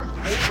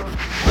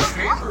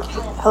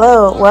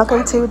Hello,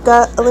 welcome to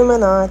The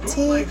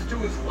Illuminati.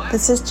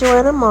 This is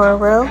Joanna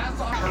Morrow.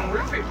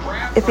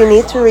 If you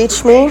need to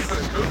reach me,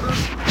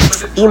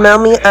 email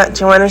me at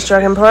Joanna's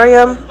Drug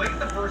Emporium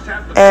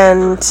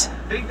and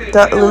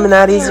The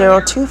Illuminati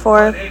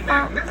 024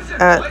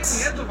 at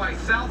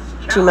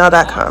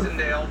gmail.com.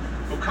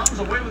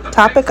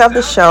 Topic of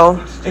the show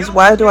is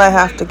why do I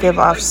have to give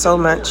off so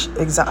much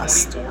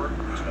exhaust?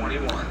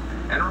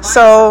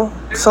 So,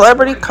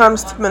 celebrity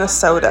comes to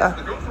Minnesota,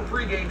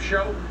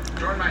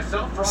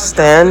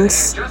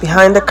 stands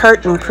behind a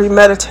curtain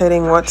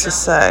premeditating what to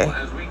say,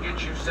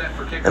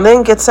 and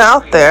then gets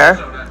out there.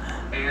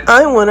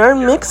 I want our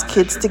mixed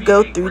kids to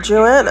go through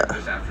Joanna,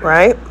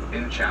 right?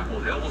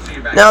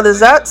 Now, does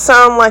that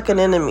sound like an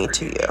enemy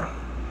to you?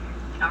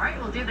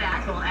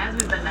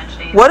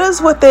 What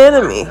is with the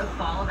enemy?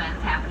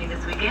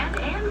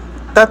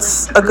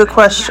 That's a good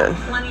question.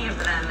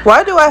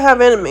 Why do I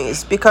have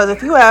enemies? Because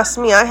if you ask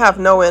me, I have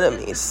no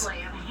enemies.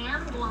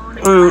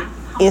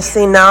 You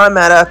see, now I'm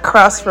at a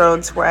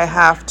crossroads where I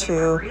have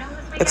to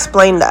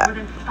explain that.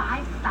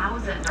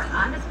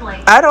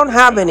 I don't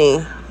have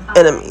any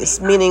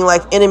enemies, meaning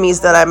like enemies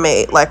that I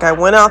made. Like I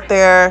went out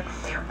there,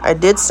 I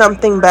did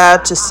something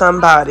bad to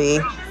somebody,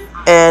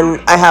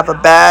 and I have a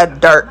bad,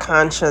 dark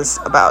conscience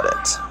about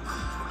it.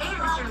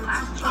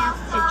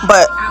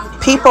 But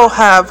people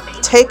have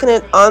taken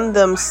it on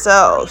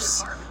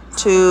themselves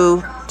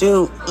to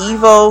do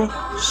evil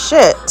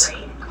shit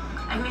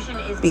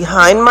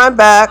behind my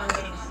back,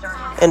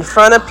 in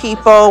front of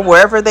people,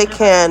 wherever they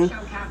can,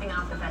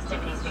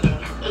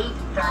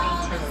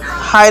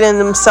 hiding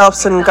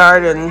themselves in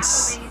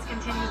gardens,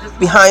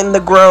 behind the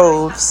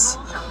groves,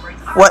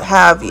 what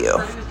have you.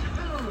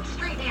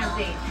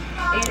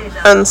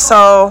 And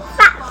so,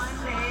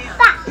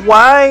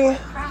 why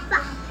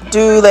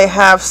do they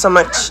have so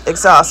much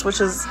exhaust,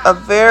 which is a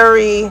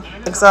very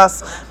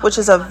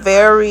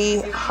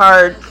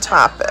hard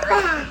topic.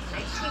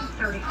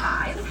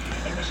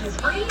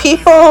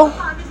 People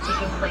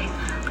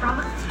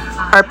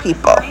are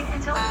people.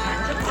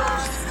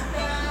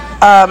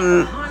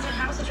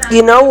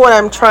 You know what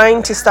I'm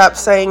trying to stop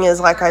saying is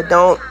like I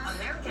don't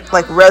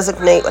like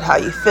resonate with how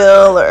you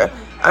feel, or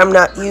I'm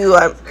not you.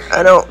 I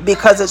don't,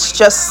 because it's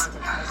just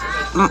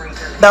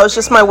that was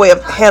just my way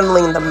of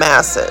handling the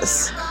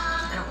masses.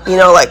 You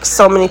know, like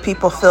so many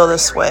people feel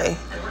this way,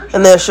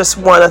 and there's just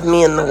one of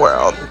me in the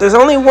world. There's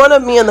only one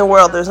of me in the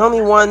world. There's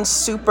only one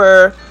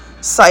super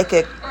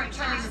psychic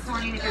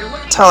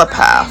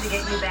telepath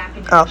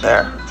out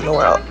there in the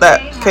world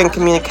that can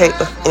communicate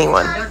with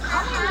anyone.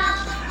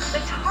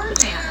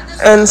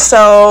 And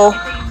so,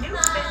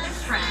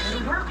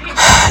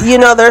 you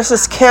know, there's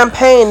this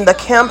campaign, the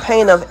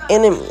campaign of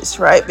enemies,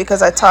 right?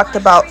 Because I talked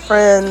about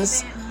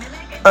friends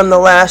on the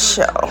last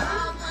show.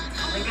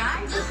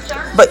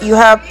 But you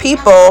have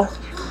people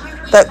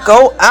that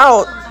go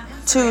out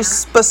to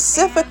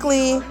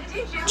specifically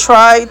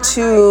try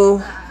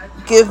to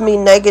give me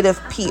negative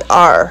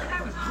PR.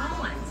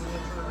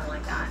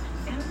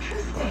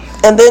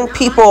 And then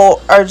people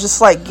are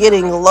just like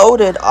getting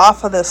loaded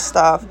off of this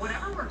stuff,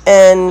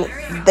 and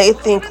they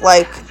think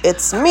like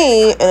it's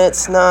me, and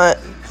it's not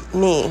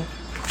me.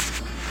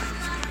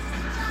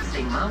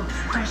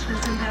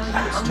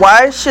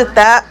 Why should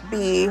that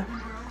be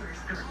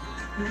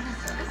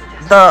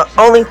the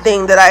only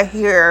thing that I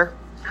hear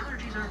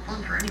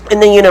in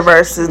the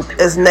universe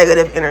is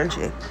negative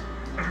energy?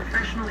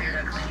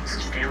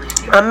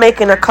 I'm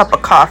making a cup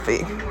of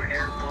coffee.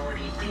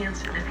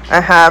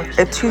 I have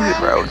a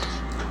 2-year-old.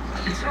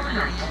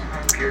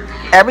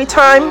 Every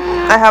time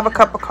I have a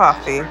cup of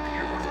coffee,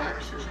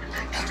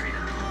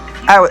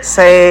 I would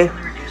say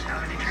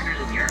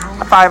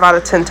 5 out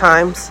of 10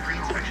 times,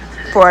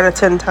 4 out of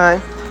 10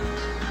 times,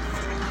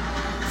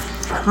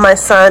 my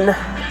son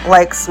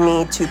likes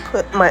me to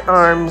put my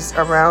arms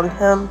around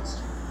him.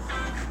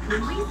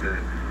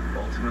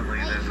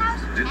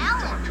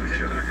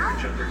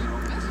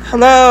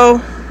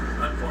 Hello.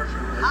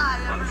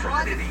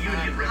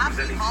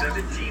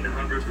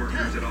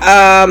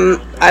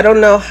 I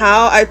don't know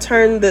how I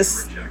turned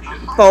this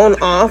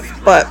phone off,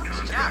 but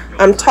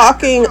I'm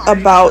talking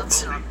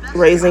about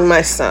raising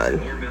my son.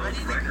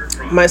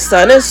 My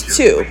son is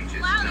 2,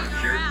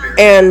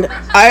 and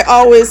I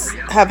always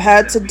have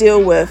had to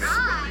deal with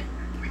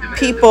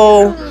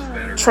people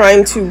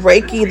trying to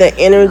reiki the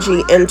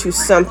energy into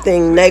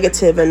something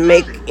negative and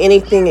make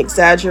anything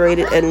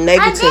exaggerated and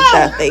negative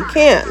that they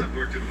can.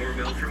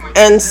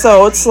 And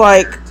so it's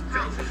like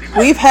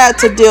we've had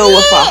to deal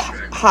with a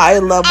high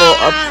level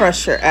of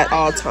pressure at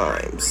all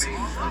times,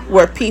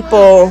 where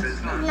people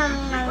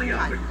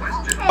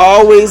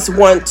always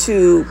want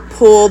to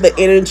pull the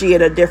energy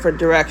in a different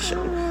direction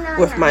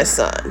with my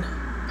son.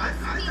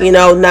 You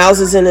know, Niles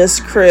is in his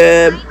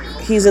crib.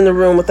 He's in the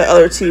room with the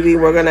other TV.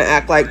 We're going to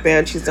act like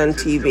Banshee's on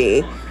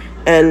TV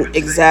and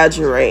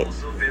exaggerate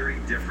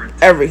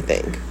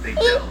everything.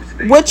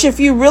 Which, if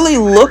you really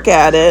look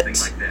at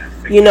it,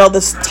 you know, the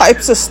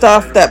types of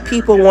stuff that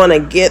people want to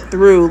get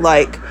through,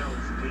 like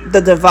the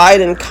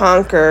divide and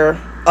conquer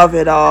of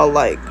it all,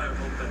 like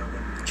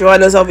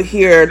Joanna's over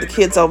here, the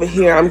kid's over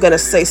here, I'm going to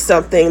say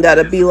something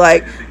that'll be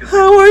like,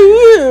 how are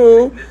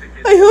you?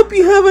 I hope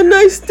you have a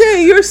nice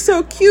day. You're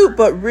so cute.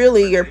 But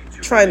really, you're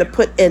trying to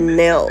put in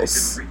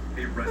nails.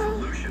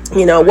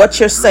 You know, what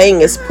you're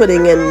saying is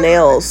putting in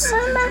nails.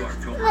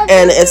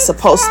 And it's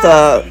supposed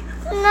to,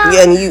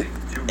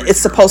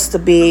 it's supposed to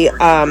be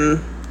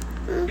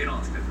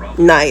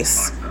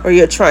nice. Or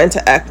you're trying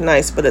to act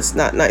nice, but it's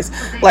not nice.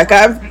 Like,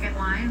 I've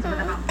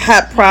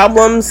had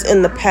problems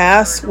in the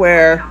past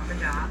where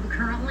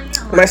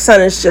my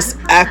son is just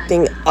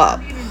acting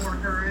up.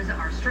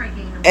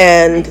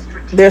 And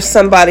there's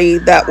somebody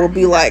that will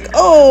be like,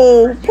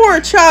 oh, poor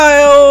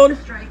child.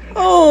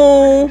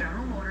 Oh,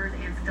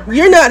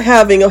 you're not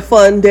having a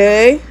fun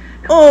day.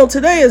 Oh,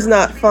 today is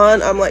not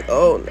fun. I'm like,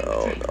 oh,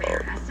 no.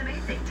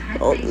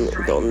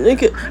 Don't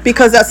nick it.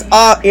 Because that's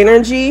all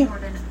energy.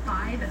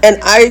 And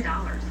I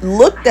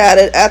looked at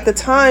it at the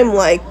time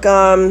like,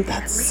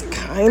 that's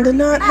kind of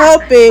not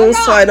helping.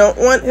 So I don't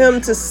want him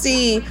to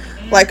see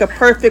like a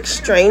perfect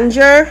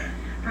stranger,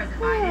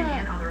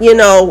 you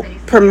know,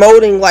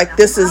 promoting like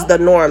this is the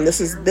norm.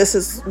 This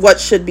is what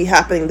should be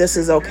happening. This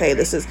is okay.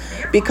 This is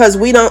because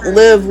we don't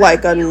live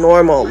like a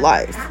normal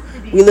life.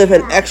 We live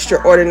an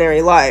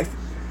extraordinary life.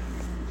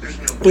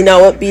 You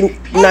know, it'd be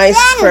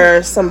nice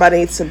for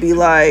somebody to be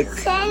like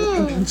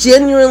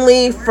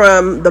genuinely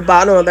from the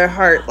bottom of their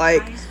heart,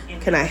 like,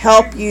 can I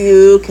help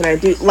you? Can I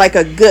do like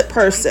a good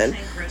person?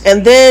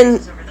 And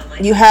then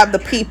you have the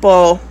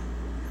people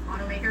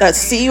that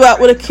see you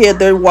out with a kid,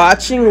 they're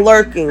watching,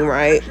 lurking,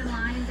 right?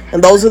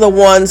 And those are the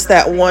ones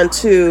that want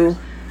to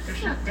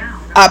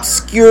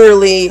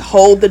obscurely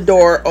hold the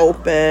door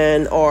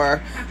open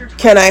or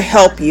can I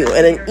help you?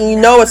 And you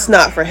know it's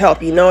not for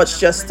help. You know it's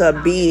just to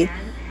be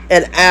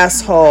an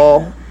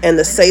asshole and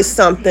to say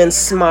something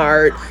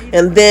smart.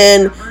 And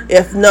then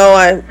if no,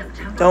 I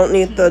don't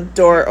need the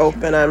door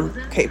open. I'm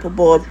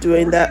capable of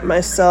doing that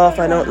myself.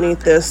 I don't need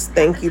this.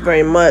 Thank you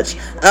very much.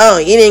 Oh,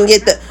 you didn't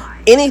get the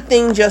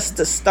anything just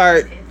to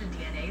start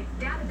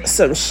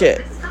some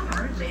shit.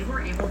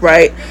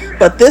 Right?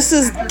 But this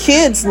is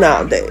kids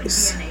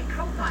nowadays.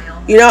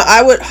 You know,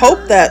 I would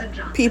hope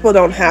that people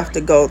don't have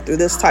to go through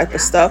this type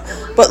of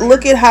stuff. But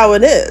look at how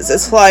it is.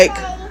 It's like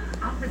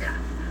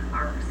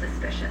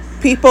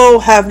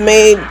people have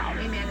made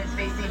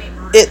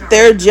it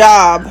their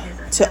job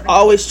to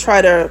always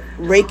try to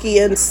rake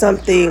in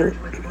something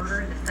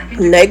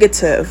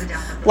negative.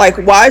 Like,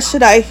 why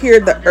should I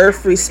hear the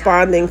earth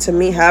responding to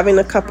me having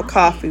a cup of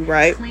coffee,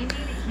 right?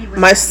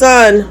 My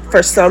son,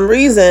 for some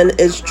reason,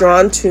 is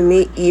drawn to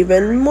me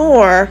even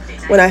more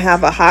when I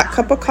have a hot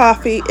cup of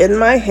coffee in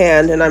my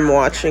hand and I'm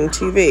watching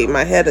TV.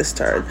 My head is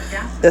turned.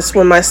 That's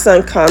when my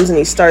son comes and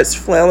he starts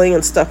flailing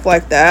and stuff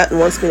like that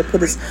and wants me to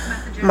put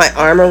my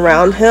arm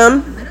around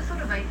him.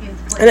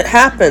 And it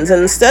happens.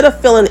 And instead of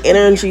feeling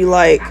energy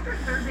like,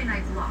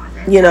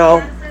 you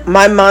know,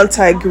 my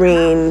Monty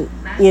Green,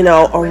 you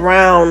know,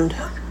 around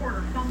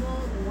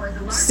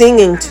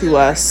singing to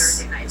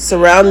us,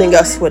 surrounding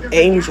us with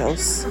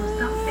angels.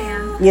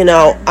 You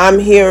know, I'm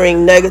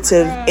hearing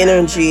negative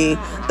energy,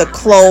 the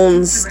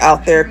clones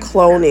out there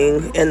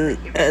cloning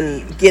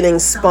and getting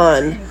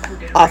spun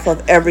off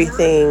of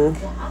everything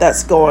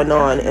that's going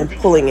on and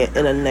pulling it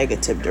in a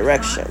negative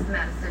direction.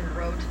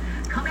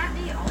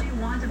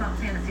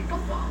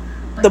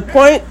 The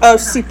point of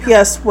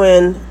CPS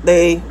when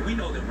they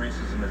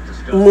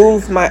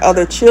moved my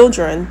other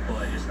children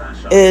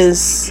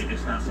is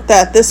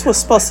that this was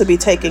supposed to be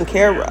taken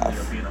care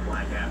of.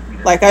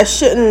 Like, I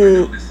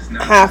shouldn't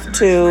have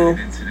to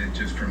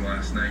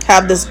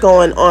have this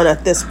going on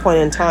at this point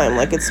in time.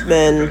 Like, it's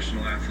been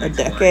a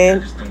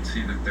decade.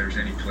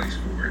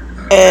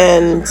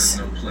 And,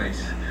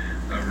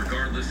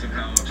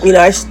 you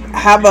know, I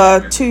have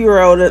a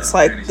 2-year-old. It's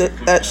like,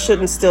 that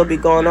shouldn't still be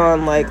going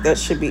on. Like, that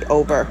should be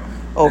over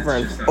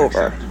and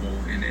over.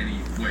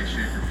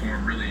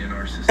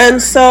 And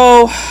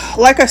so,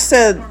 like I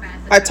said,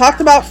 I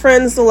talked about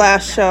Friends the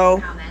last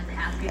show,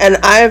 and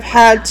I've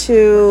had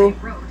to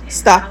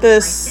stop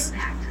this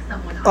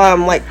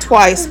like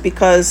twice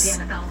because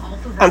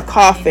I'm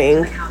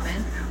coughing,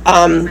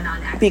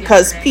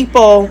 because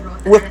people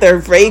with their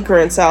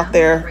vagrants out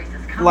there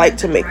like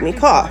to make me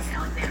cough.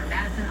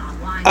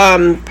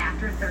 On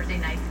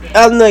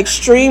the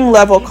extreme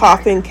level,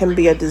 coughing can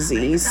be a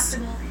disease,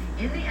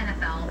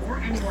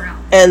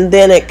 and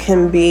then it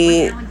can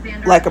be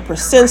like a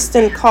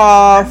persistent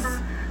cough,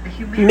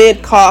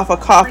 mid-cough, a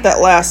cough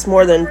that lasts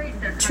more than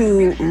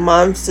 2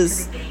 months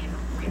is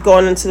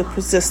going into the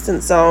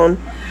persistent zone.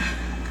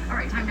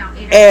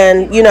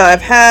 And, you know,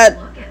 I've had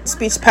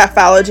speech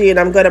pathology and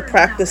I'm going to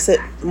practice it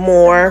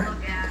more.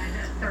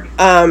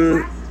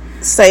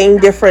 Saying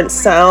different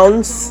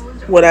sounds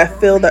when I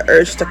feel the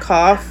urge to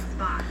cough.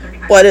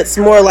 But it's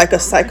more like a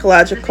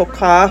psychological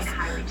cough.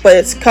 But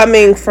it's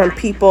coming from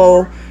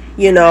people,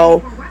 you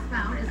know,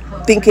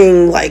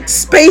 thinking like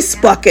space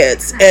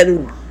buckets,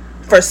 and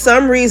for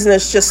some reason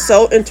it's just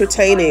so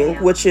entertaining,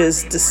 which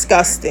is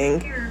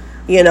disgusting,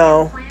 you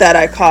know, that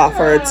I cough,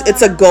 or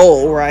it's a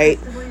goal, right?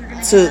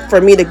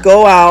 for me to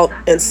go out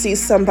and see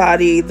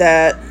somebody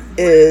that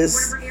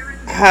is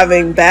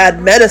having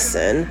bad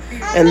medicine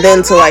and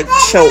then to like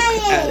choke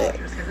at it.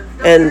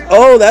 And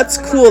oh, that's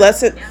cool.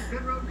 That's it.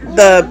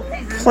 The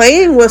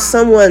playing with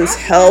someone's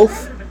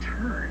health,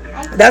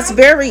 that's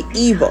very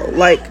evil.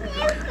 Like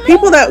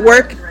people that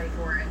work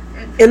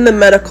in the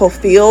medical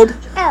field,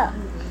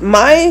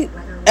 my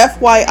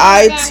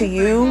FYI to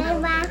you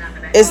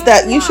is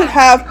that you should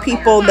have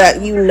people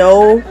that you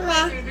know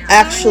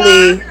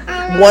actually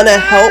want to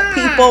help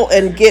people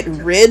and get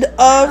rid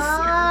of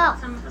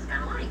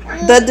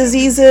the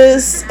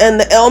diseases and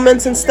the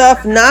ailments and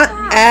stuff, not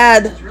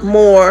add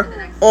more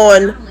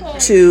on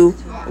to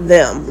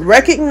them.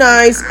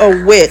 Recognize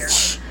a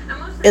witch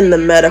in the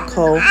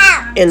medical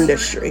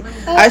industry.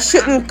 I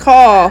shouldn't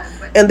call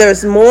and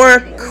there's more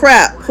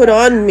crap put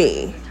on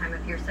me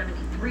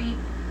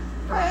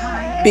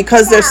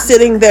because they're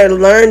sitting there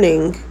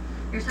learning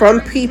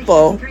from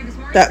people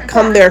that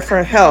come there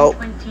for help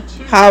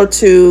how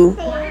to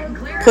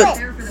put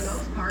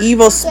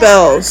evil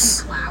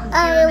spells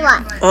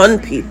on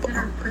people.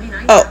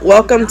 Oh,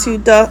 welcome to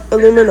the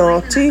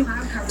Illuminati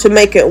to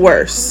make it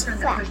worse.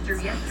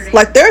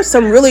 Like there are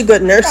some really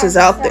good nurses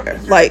out there.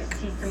 Like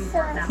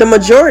the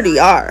majority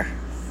are,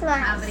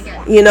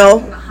 you know,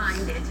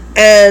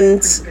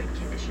 and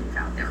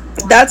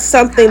that's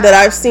something that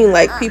I've seen,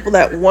 like people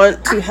that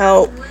want to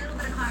help,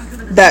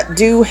 that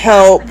do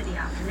help,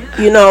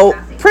 you know,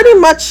 pretty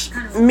much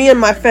me and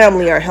my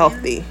family are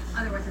healthy.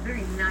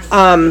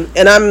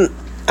 And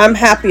I'm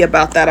happy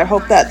about that. I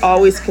hope that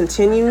always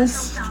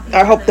continues.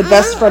 I hope the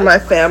best for my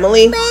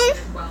family.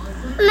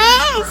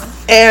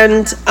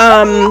 And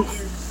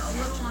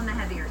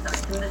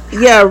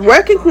yeah,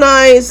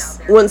 recognize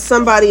when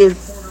somebody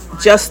is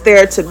just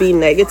there to be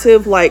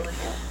negative. Like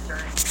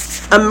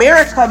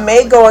America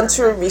may go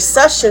into a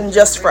recession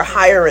just for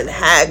hiring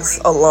hags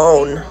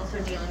alone.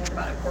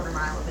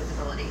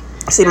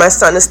 See, my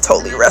son is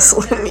totally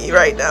wrestling me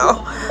right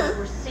now.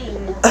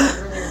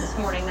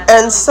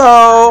 And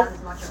so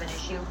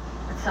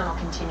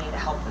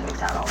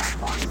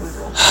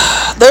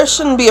there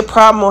shouldn't be a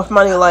problem with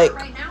money. Like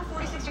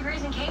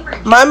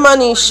my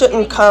money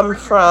shouldn't come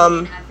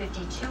from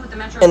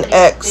an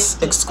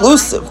ex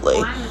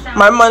exclusively.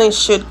 My money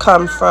should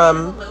come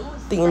from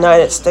the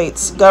United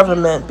States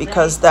government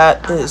because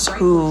that is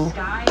who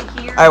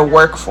I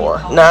work for,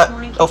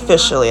 not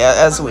officially,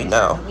 as we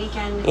know.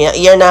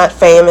 You're not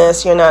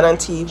famous, you're not on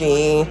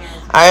TV.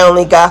 I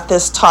only got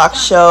this talk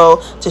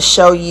show to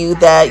show you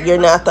that you're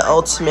not the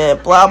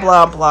ultimate, blah,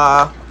 blah,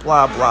 blah,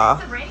 blah,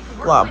 blah,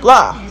 blah,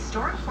 blah.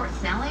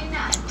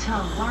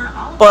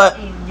 But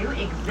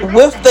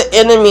with the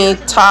enemy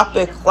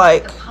topic,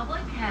 like,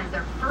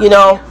 you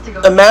know,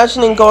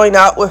 imagining going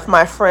out with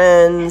my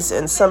friends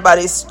and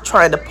somebody's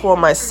trying to pull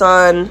my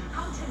son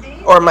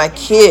or my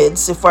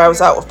kids, if I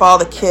was out with all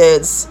the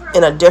kids,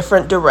 in a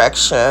different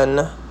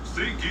direction,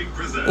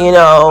 you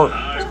know,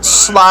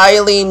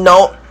 slyly,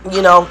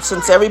 you know,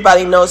 since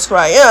everybody knows who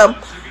I am,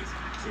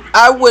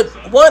 I would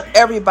want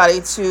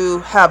everybody to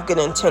have good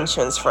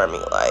intentions for me.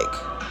 Like,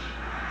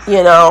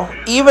 you know,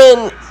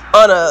 even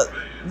on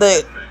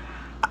the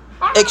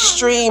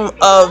extreme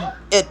of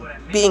it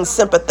being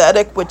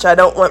sympathetic, which I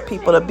don't want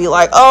people to be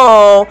like,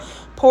 oh,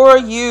 poor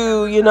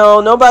you, you know,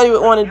 nobody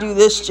would want to do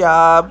this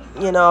job,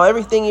 you know,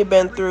 everything you've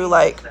been through.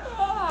 Like,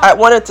 I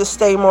wanted to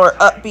stay more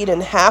upbeat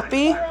and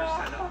happy.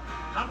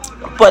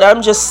 But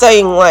I'm just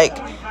saying, like,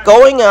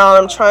 going out,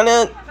 I'm trying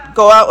to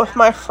go out with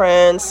my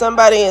friends.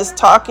 Somebody is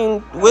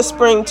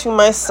whispering to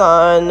my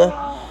son.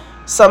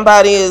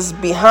 Somebody is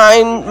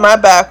behind my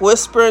back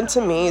whispering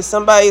to me.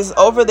 Somebody's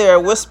over there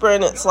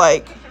whispering. It's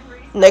like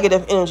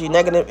negative energy.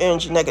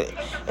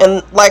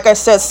 And like I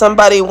said,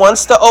 somebody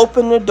wants to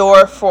open the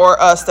door for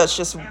us that's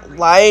just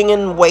lying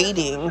and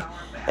waiting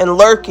and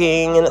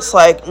lurking. And it's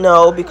like,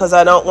 no, because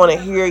I don't want to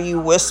hear you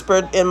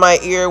whispered in my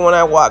ear when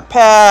I walk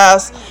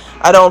past.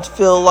 I don't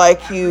feel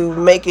like you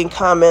making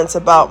comments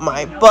about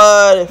my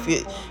butt if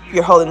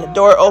you're holding the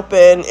door open.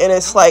 And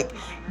it's like,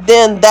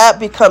 then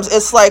that becomes,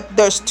 it's like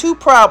there's two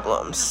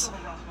problems,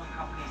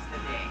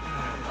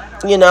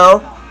 you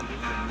know,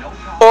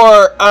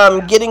 or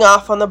getting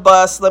off on the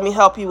bus, let me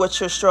help you with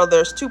your stroller.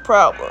 There's two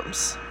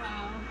problems.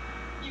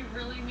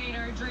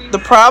 The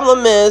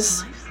problem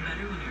is,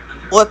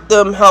 let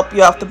them help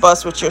you off the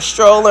bus with your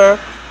stroller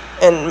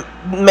and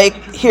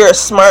hear a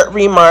smart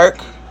remark,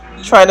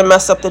 try to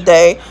mess up the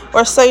day,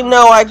 or say,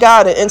 no, I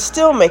got it, and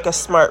still make a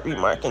smart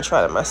remark and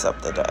try to mess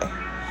up the day.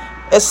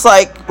 It's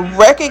like,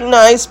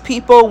 recognize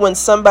people when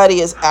somebody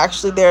is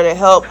actually there to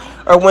help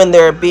or when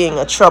they're being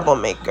a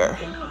troublemaker.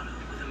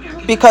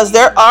 Because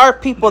there are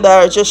people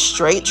that are just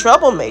straight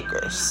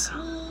troublemakers.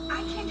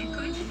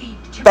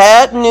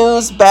 Bad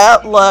news,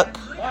 bad luck,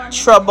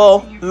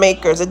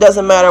 troublemakers. It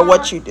doesn't matter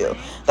what you do.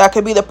 That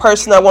could be the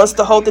person that wants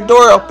to hold the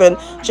door open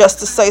just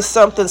to say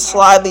something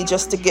slyly,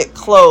 just to get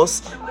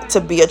close, to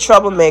be a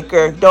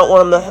troublemaker. Don't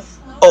want them to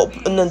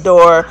open the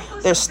door.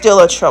 They're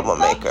still a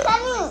troublemaker.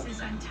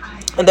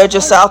 And they're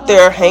just out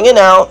there hanging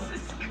out,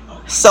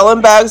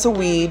 selling bags of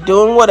weed,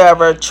 doing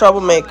whatever,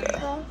 troublemaker.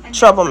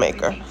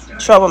 troublemaker,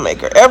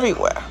 troublemaker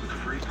everywhere.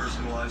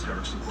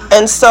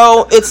 And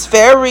so it's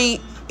very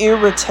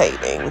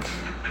irritating.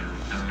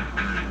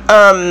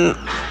 A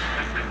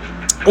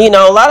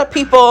lot of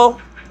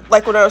people,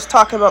 like when I was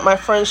talking about my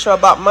friend's show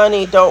about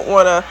money, don't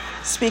want to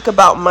speak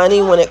about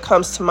money when it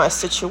comes to my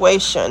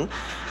situation,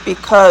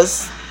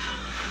 because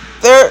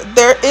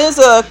there is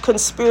a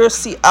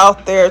conspiracy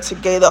out there to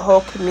gay the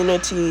whole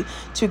community,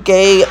 to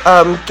gay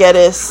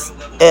Geddes,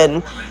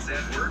 and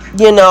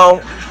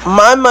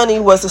my money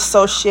was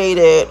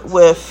associated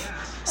with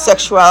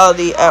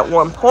sexuality at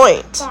one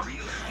point.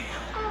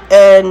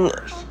 And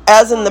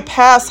as in the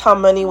past, how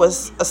money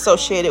was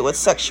associated with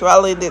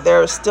sexuality,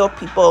 there are still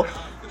people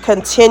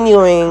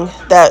continuing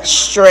that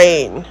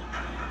strain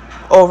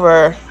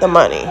over the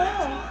money.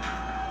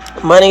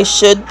 Money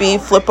should be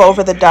flip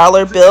over the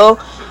dollar bill,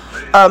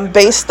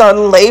 based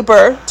on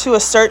labor to a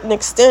certain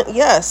extent.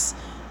 Yes,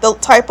 the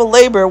type of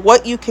labor,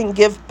 what you can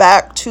give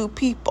back to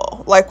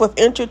people. Like with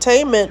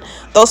entertainment,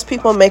 those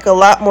people make a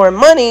lot more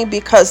money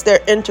because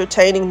they're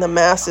entertaining the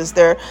masses.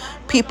 They're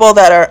people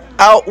that are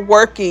out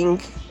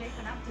working,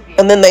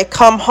 and then they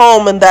come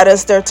home, and that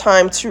is their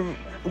time to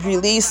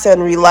release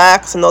and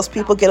relax, and those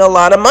people get a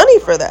lot of money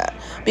for that,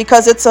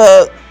 because it's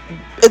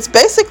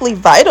basically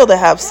vital to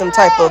have some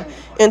type of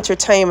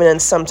entertainment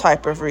and some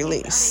type of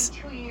release.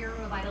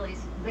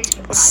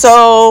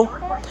 So,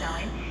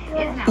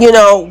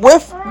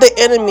 with the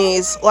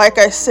enemies, like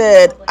I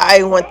said,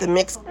 I want the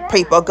mixed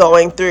people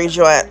going through,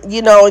 Joanne.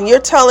 And you're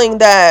telling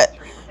that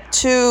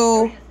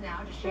to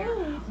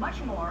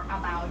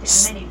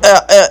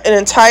an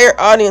entire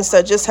audience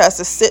that just has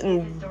to sit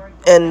and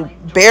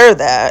bear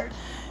that,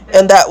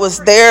 and that was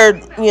there,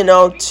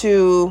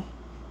 to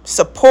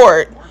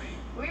support.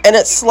 And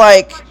it's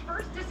like,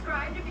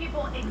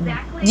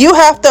 you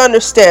have to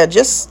understand,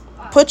 just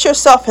put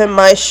yourself in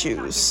my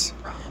shoes,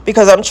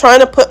 because I'm trying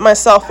to put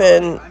myself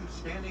in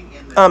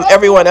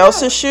everyone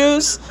else's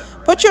shoes.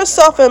 Put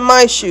yourself in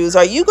my shoes.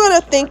 Are you going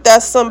to think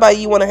that's somebody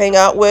you want to hang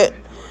out with?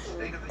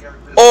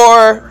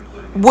 Or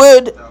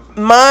would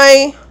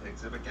my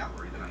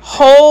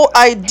whole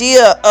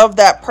idea of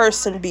that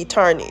person be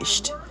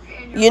tarnished?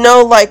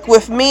 Like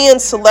with me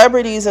and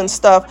celebrities and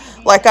stuff,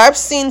 like I've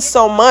seen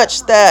so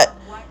much that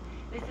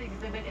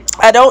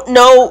I don't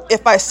know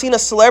if I've seen a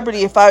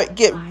celebrity, if I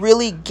get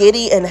really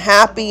giddy and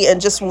happy and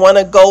just want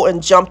to go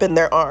and jump in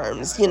their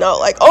arms,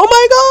 like, oh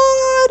my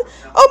God.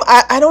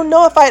 I don't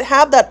know if I'd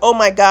have that oh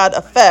my God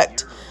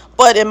effect,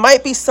 but it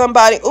might be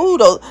somebody,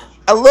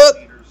 I look,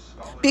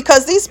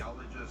 because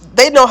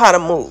they know how to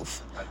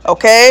move,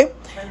 okay?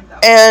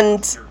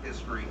 And,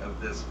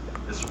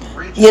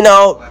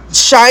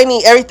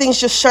 shiny, everything's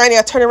just shiny.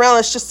 I turn around,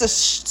 it's just a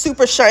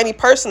super shiny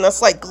person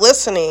that's like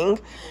glistening.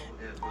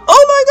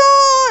 Oh my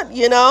God,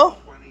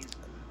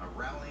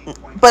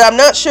 But I'm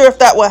not sure if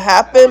that will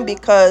happen,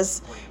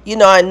 because,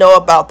 I know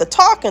about the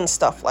talk and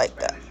stuff like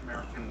that.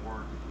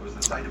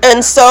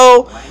 And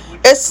so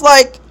it's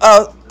like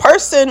a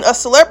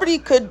celebrity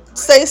could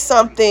say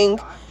something,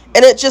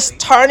 and it just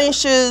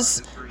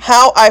tarnishes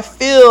how I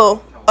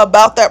feel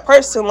about that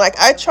person. Like,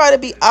 I try to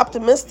be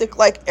optimistic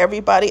like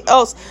everybody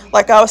else.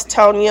 Like I was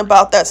telling you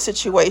about that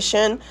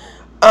situation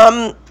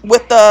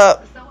with the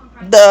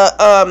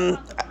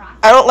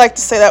I don't like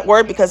to say that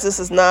word because this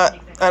is not,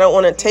 I don't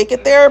want to take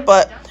it there,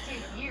 but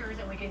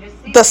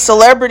the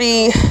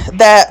celebrity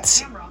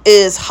that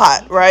is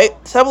hot, right?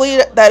 Somebody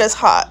that is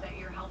hot.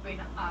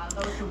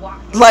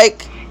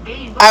 Like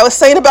I was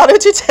saying about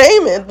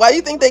entertainment, why do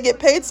you think they get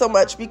paid so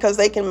much? Because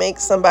they can make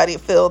somebody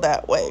feel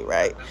that way,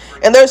 right?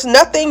 And there's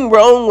nothing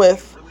wrong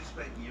with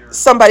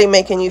somebody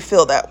making you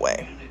feel that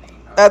way.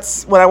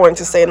 That's what I wanted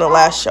to say in the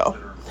last show.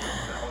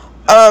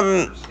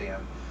 But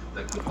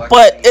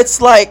it's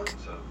like,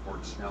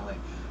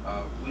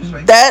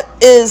 that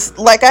is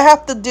like, I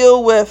have to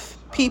deal with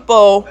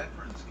people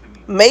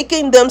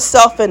making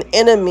themselves an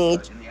enemy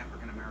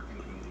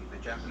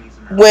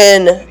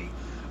when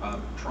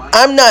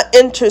I'm not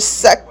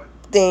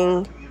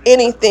intersecting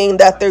anything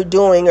that they're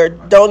doing, or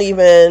don't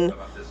even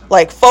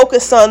like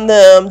focus on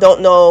them,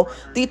 don't know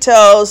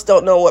details,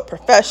 don't know what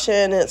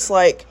profession. It's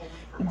like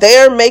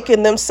they're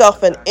making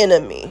themselves an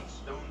enemy.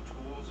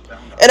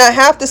 And I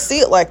have to see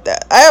it like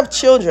that. I have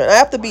children. I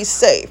have to be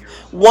safe.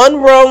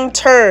 One wrong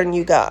turn,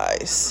 you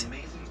guys.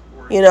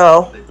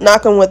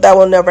 Knock on wood, that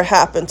will never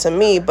happen to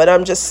me. But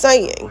I'm just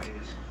saying.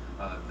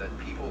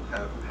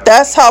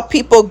 That's how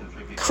people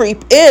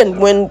creep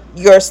in when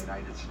you're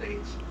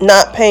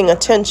not paying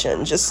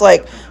attention. Just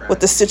like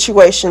with the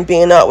situation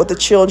being out with the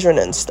children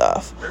and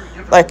stuff.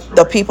 Like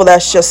the people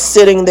that's just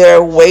sitting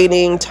there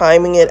waiting,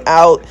 timing it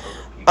out,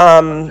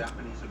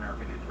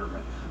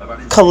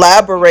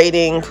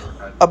 collaborating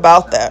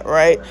about that,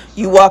 right?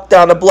 You walk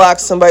down the block,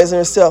 somebody's on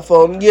their cell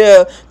phone.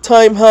 Yeah,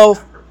 time how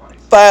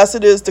fast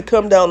it is to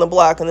come down the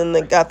block, and then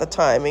they got the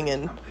timing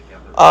and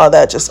all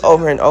that, just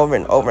over and over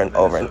and over and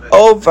over and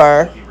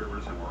over.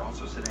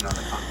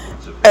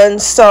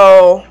 And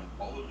so,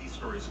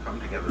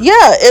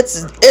 yeah,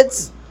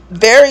 it's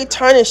very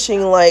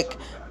tarnishing. Like,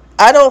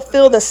 I don't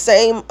feel the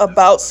same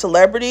about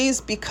celebrities,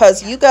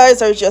 because you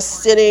guys are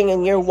just sitting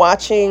and you're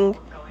watching,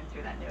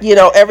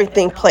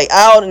 everything play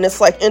out, and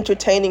it's like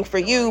entertaining for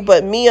you.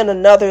 But me on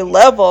another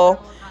level,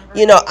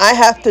 I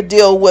have to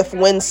deal with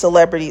when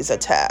celebrities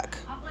attack,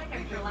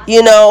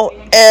 and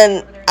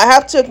I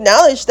have to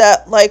acknowledge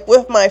that, like,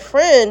 with my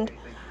friend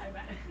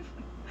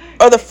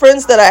or the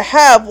friends that I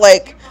have,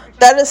 like,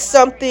 that is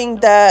something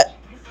that,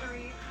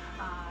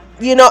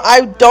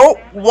 I don't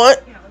want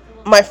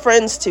my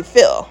friends to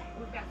feel.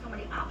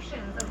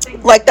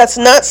 Like, that's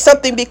not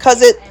something,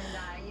 because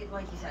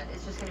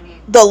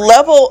the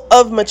level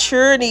of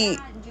maturity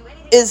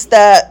is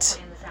that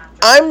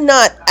I'm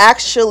not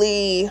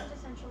actually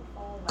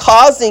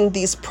causing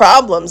these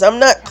problems. I'm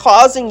not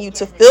causing you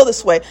to feel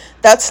this way.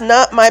 That's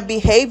not my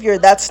behavior.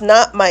 That's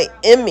not my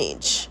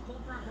image.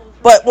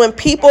 But when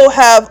people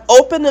have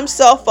opened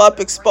themselves up,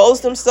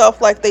 exposed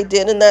themselves like they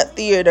did in that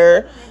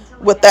theater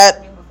with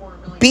that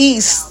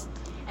beast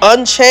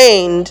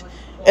unchained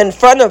in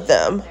front of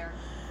them,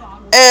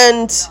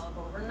 and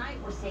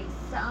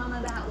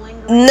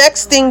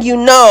next thing you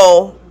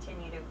know,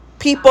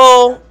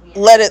 people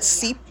let it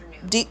seep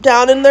deep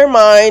down in their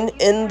mind,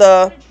 in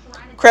the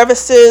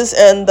crevices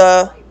and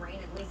the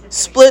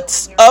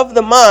splits of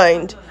the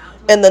mind,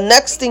 and the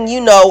next thing you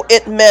know,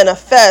 it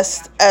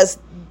manifests as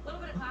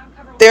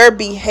their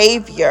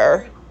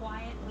behavior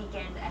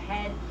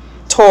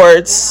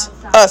towards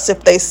us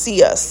if they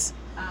see us,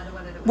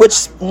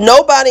 which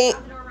nobody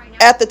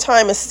at the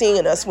time is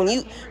seeing us.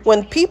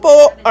 When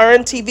people are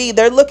on TV,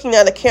 they're looking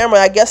at a camera.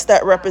 I guess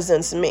that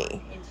represents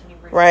me,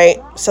 right?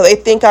 So they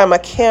think I'm a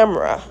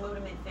camera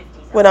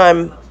when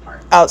I'm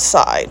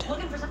outside,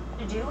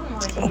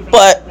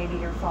 but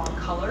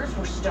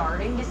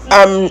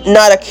I'm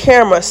not a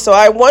camera. So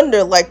I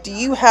wonder, like, do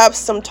you have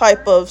some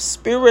type of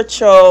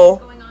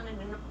spiritual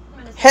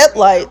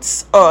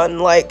headlights on?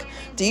 Like,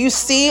 do you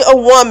see a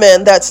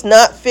woman that's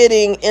not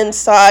fitting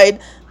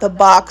inside the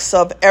box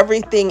of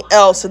everything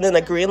else, and then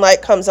a green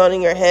light comes on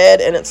in your head,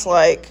 and it's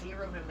like,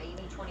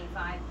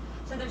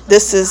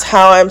 this is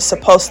how I'm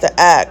supposed to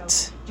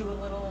act.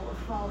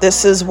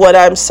 This is what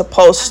I'm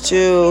supposed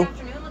to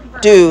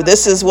do.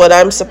 This is what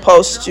I'm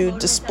supposed to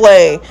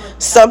display.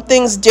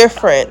 Something's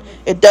different.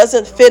 It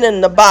doesn't fit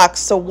in the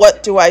box, so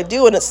what do I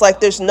do? And it's like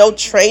there's no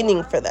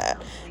training for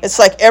that. It's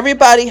like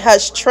everybody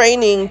has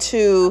training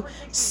to,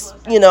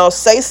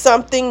 say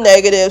something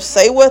negative,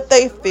 say what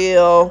they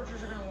feel,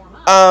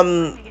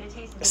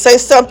 say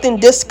something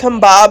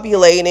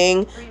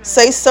discombobulating,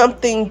 say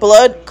something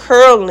blood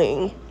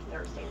curdling.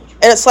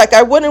 And it's like,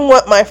 I wouldn't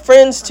want my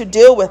friends to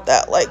deal with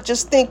that. Like,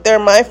 just think they're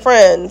my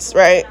friends,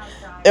 right?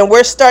 And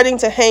we're starting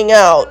to hang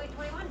out.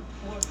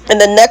 And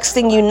the next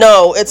thing you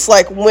know, it's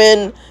like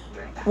when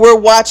we're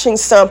watching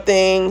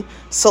something,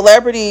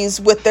 celebrities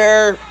with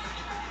their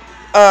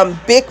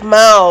big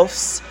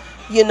mouths,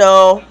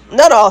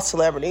 not all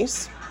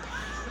celebrities,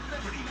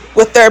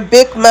 with their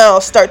big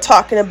mouths start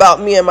talking about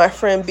me and my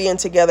friend being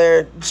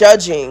together,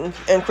 judging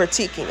and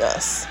critiquing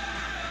us.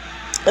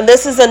 And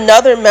this is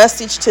another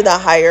message to the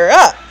higher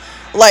up.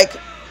 Like,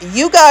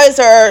 you guys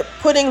are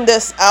putting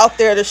this out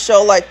there to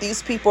show, like,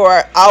 these people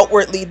are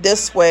outwardly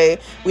this way.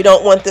 We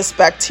don't want this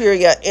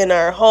bacteria in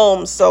our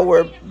homes, so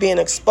we're being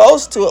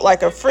exposed to it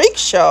like a freak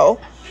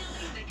show.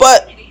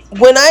 But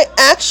when I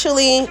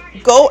actually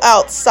go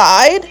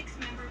outside,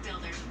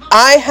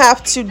 I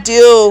have to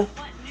deal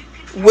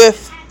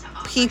with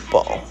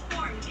people.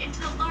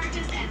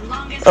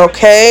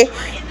 Okay?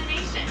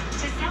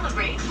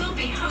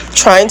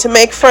 Trying to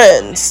make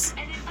friends.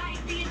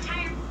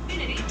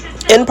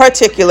 In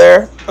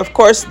particular, of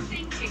course,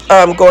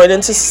 going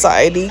into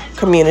society,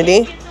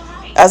 community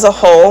as a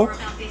whole,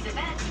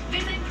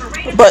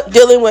 but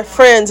dealing with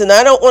friends. And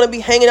I don't want to be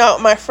hanging out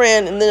with my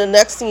friend, and then the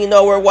next thing you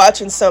know, we're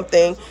watching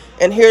something,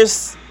 and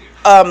here's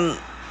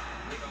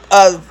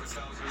a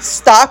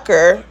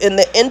stalker in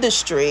the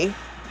industry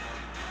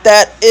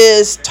that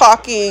is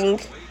talking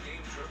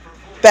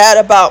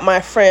bad about my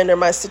friend or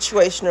my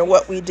situation or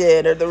what we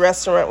did or the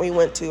restaurant we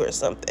went to or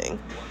something,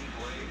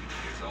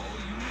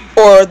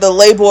 or the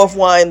label of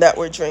wine that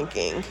we're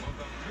drinking.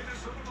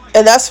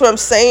 And that's what I'm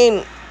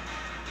saying,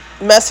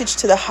 message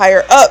to the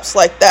higher ups,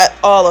 like, that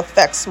all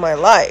affects my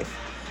life.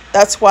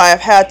 That's why I've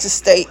had to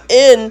stay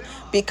in,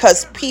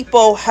 because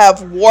people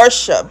have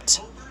worshipped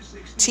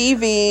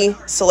TV,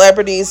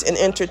 celebrities, and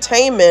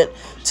entertainment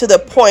to the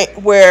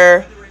point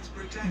where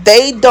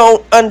they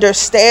don't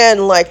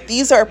understand, like,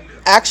 these are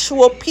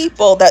actual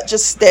people that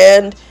just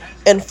stand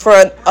in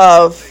front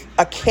of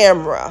a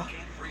camera.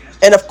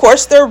 And of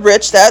course they're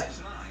rich. That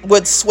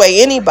would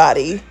sway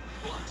anybody.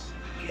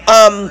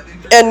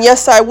 And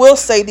yes, I will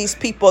say these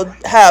people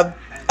have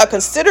a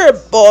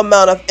considerable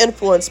amount of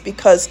influence,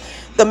 because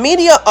the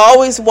media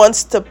always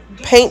wants to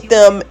paint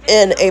them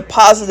in a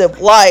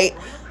positive light,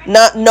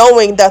 not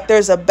knowing that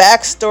there's a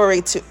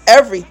backstory to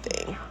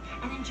everything.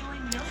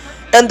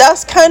 And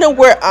that's kind of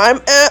where I'm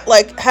at,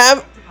 like,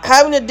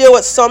 having to deal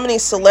with so many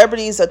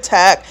celebrities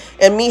attack,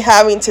 and me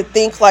having to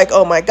think, like,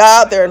 oh my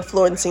God, they're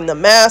influencing the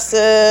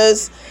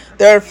masses.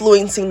 They're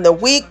influencing the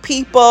weak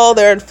people.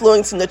 They're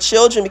influencing the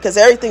children because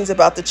everything's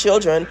about the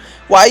children.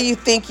 Why you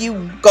think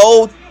you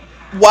go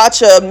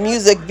watch a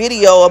music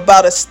video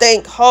about a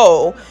stank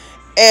hoe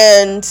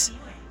and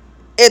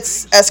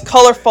it's as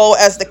colorful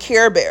as the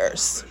Care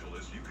Bears?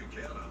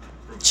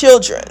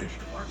 Children.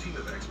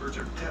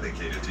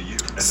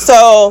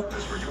 So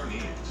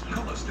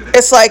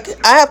it's like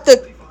I have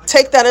to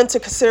take that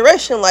into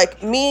consideration.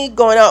 Like me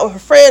going out with a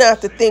friend, I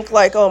have to think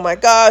like, oh my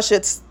gosh,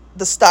 it's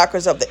the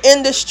stalkers of the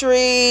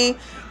industry.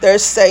 They're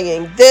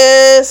saying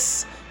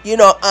this,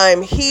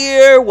 I'm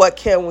here. What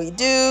can we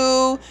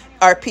do?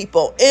 Are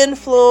people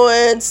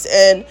influenced?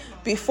 And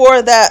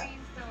before that,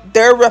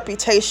 their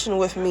reputation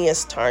with me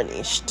is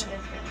tarnished.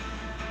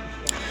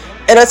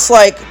 And it's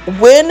like,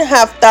 when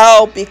have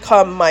thou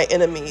become my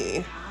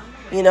enemy?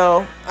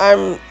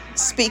 I'm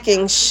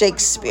speaking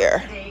Shakespeare.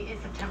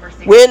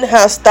 When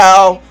hast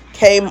thou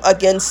came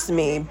against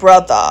me,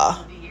 brother,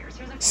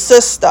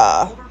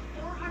 sister?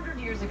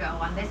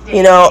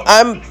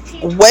 I'm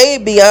way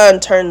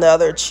beyond turn the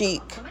other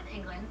cheek.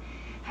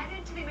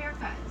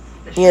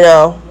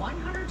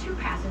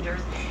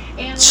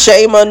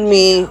 Shame on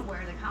me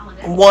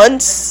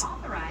once,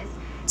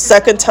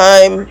 second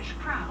time,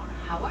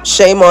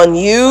 shame on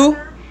you.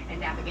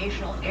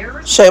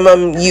 Shame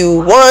on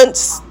you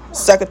once,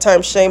 second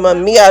time, shame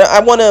on me. I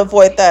want to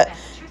avoid that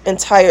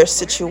entire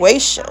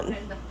situation.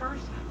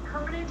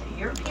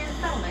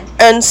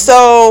 And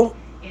so,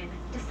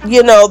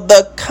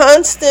 the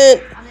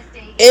constant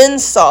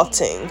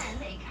insulting,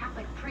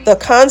 the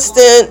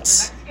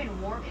constant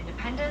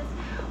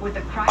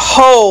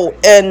hoe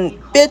and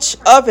bitch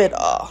of it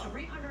all,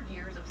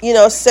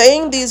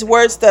 saying these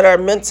words that are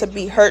meant to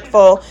be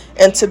hurtful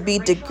and to be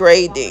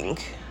degrading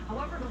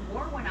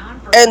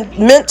and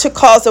meant to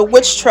cause a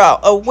witch trial.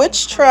 A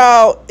witch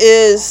trial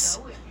is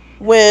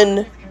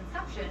when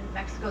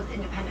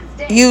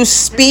you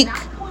speak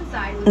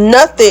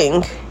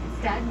nothing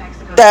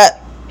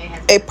that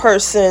a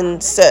person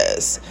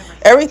says.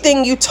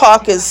 Everything you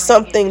talk is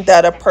something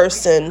that a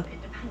person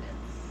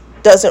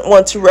doesn't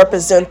want to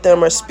represent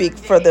them or speak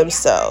for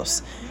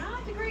themselves.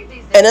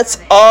 And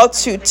it's all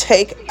to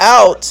take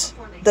out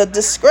the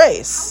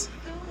disgrace.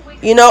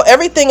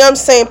 Everything I'm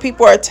saying,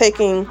 people are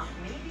taking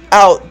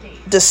out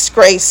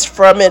disgrace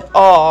from it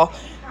all.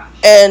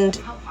 And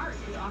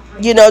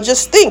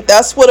just think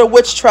that's what a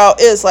witch trial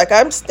is. Like,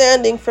 I'm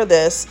standing for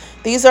this.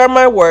 These are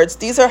my words.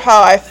 These are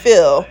how I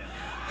feel.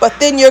 But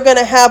then you're going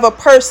to have a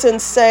person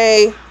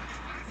say,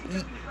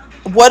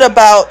 what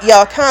about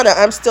Yalkana?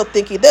 I'm still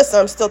thinking this.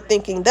 I'm still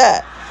thinking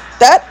that.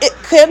 That it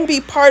can be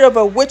part of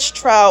a witch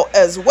trial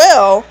as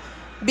well,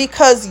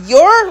 because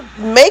you're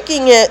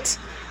making it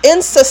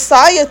in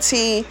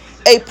society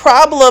a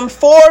problem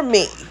for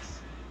me.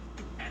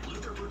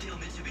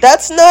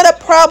 That's not a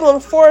problem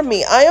for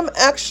me. I am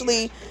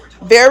actually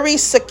very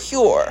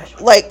secure.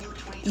 Like,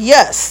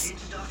 yes,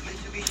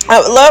 I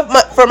would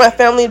love for my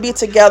family to be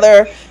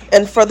together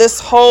and for this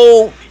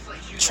whole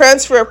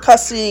transfer of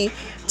custody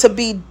to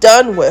be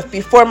done with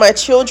before my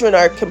children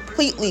are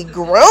completely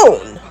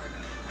grown.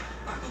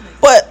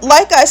 But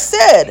like I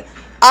said,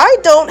 I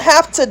don't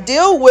have to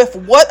deal with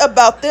what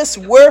about this,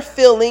 we're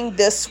feeling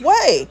this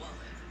way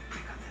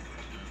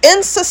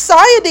in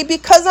society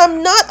because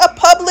I'm not a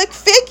public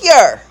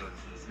figure.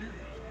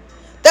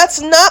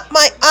 That's not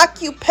my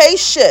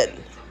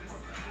occupation.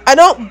 I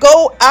don't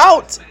go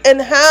out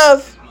and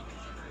have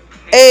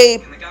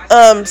a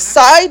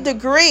side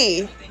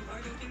degree.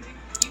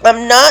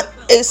 I'm not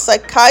a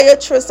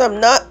psychiatrist. I'm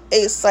not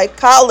a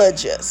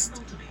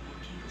psychologist.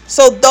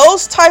 So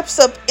those types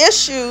of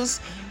issues,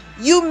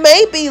 you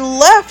may be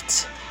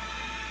left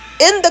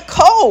in the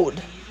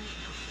code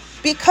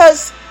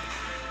because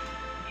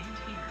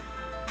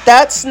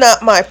that's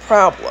not my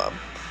problem.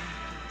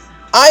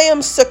 I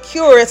am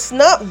secure. It's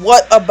not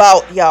what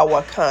about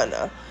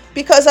Yawakana,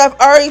 because I've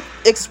already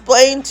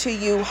explained to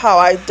you how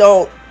I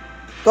don't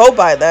go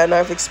by that, and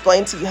I've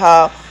explained to you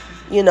how,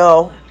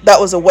 that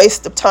was a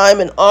waste of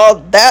time and all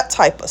that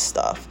type of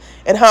stuff,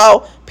 and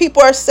how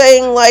people are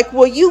saying like,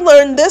 well, you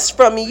learned this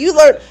from me.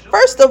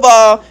 First of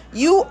all,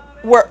 you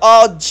were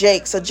all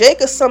Jakes. A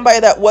Jake is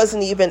somebody that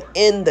wasn't even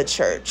in the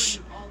church.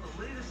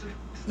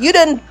 You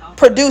didn't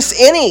produce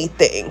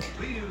anything.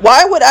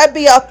 Why would I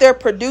be out there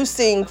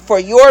producing for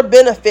your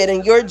benefit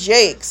and your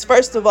Jakes,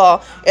 first of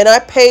all, and I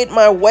paid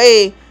my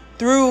way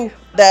through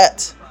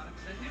that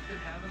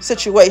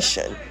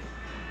situation?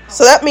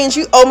 So that means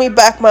you owe me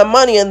back my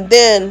money, and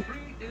then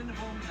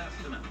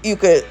you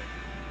could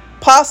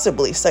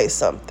possibly say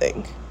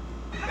something.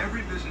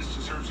 Every business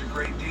deserves a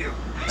great deal.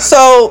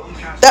 So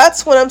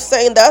that's what I'm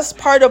saying. That's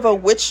part of a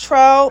witch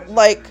trial.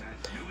 Like,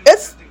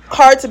 it's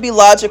hard to be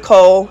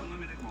logical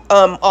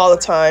all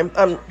the time.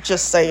 I'm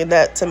just saying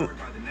that to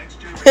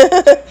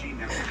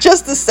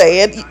just to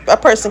say it. A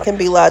person can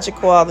be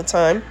logical all the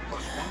time,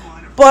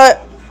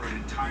 but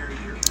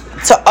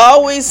to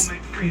always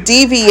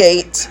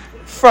deviate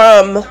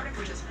from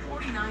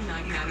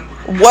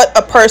what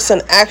a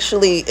person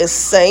actually is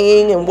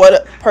saying and what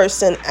a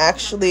person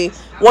actually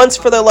wants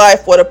for their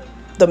life, what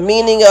the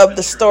meaning of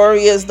the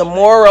story is, the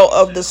moral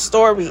of the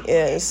story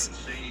is,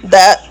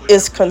 that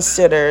is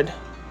considered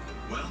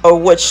a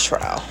witch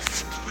trial.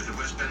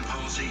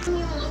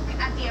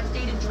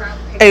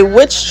 A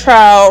witch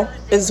trial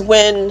is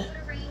when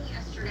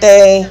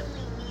they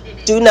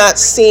do not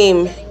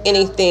seem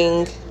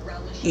anything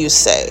you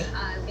say.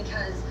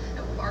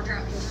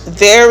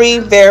 Very,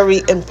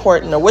 very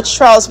important. A witch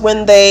trial is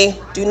when they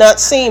do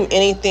not seem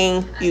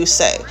anything you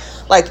say.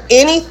 Like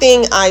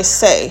anything I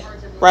say,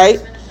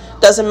 right?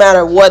 Doesn't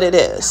matter what it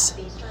is.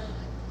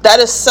 That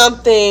is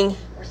something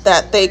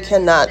that they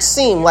cannot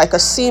seam, like a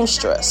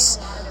seamstress.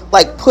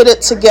 Like put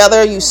it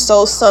together, you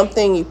sew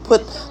something, you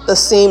put the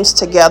seams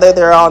together,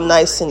 they're all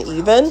nice and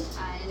even.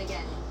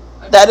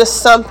 That is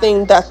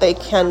something that they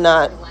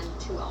cannot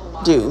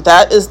do.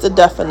 That is the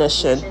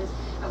definition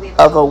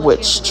of a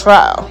witch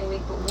trial.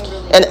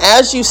 And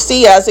as you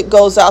see, as it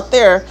goes out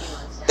there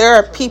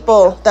are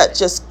people that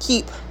just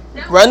keep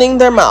running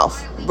their mouth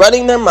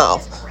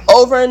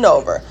over and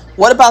over.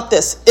 What about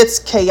this? It's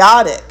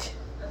chaotic.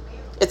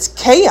 It's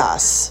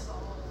chaos.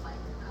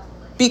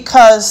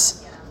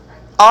 Because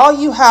all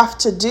you have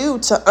to do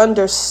to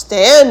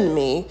understand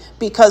me,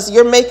 because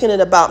you're making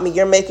it about me,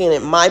 you're making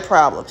it my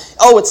problem.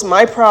 Oh, it's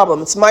my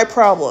problem. It's my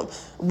problem.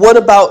 What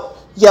about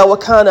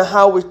Yawakana?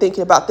 How we're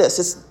thinking about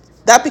this?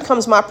 That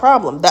becomes my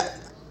problem. That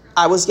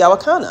I was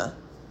Yawakana.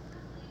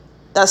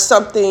 That's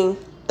something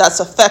that's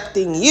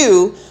affecting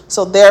you.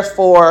 So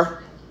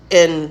therefore,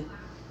 in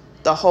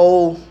the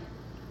whole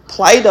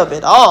plight of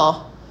it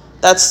all,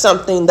 that's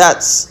something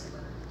that's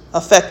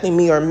affecting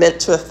me or meant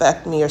to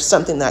affect me or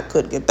something that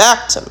could get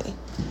back to me.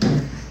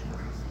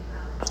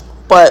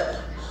 But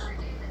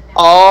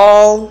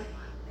all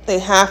they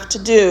have to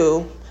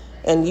do,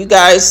 and you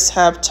guys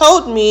have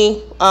told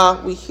me,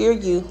 we hear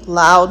you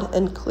loud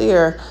and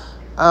clear.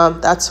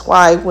 That's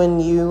why when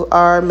you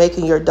are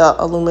making your The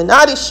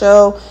Illuminati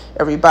show,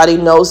 everybody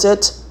knows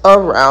it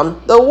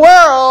around the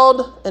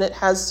world, and it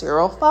has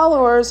 0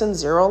 followers and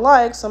 0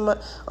 likes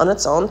on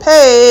its own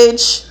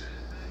page.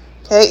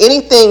 Okay,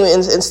 anything,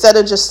 instead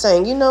of just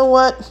saying, you know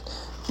what,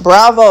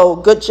 bravo,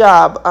 good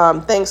job,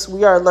 thanks,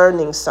 we are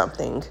learning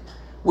something.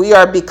 We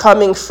are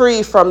becoming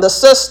free from the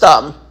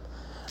system.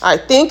 I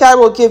think I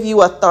will give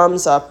you a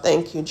thumbs up.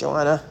 Thank you,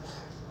 Joanna.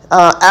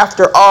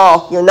 After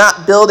all, you're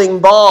not building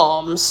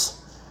bombs.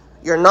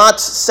 You're not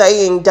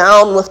saying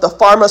down with the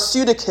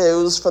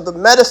pharmaceuticals for the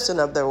medicine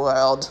of the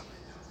world.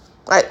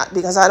 Right?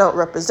 Because I don't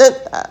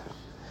represent that.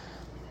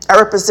 I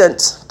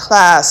represent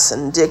class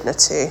and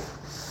dignity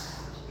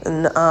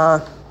and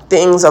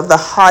things of the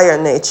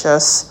higher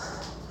natures,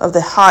 of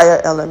the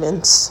higher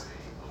elements.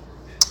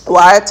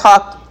 Why I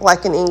talk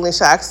like an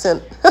English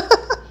accent?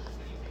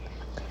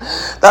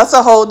 That's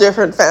a whole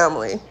different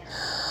family.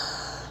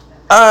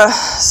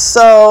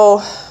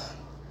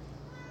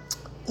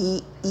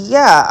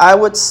 Yeah, I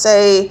would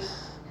say,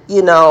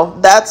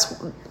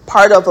 that's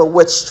part of a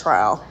witch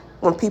trial.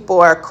 When people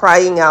are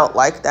crying out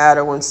like that,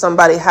 or when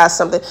somebody has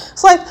something,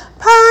 it's like,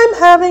 I'm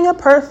having a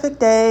perfect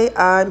day.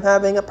 I'm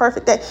having a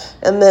perfect day.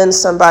 And then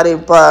somebody,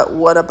 but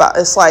what about,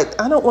 it's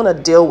like, I don't want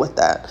to deal with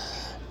that.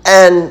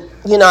 And,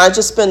 I've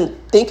just been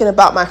thinking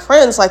about my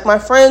friends. Like, my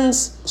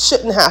friends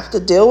shouldn't have to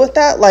deal with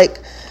that. Like,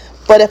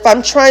 but if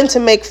I'm trying to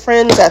make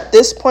friends at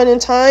this point in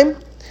time,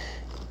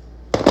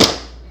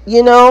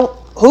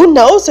 who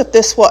knows if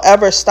this will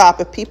ever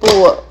stop, if people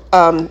will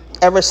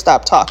ever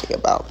stop talking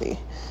about me,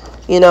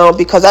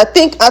 because I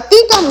think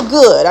I'm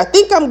good. I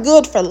think I'm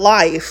good for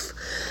life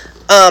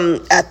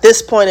at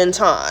this point in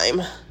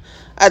time.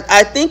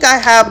 I think I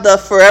have the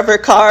forever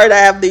card. I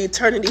have the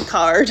eternity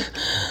card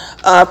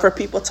for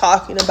people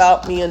talking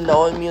about me and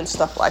knowing me and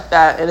stuff like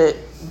that. And it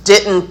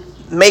didn't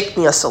make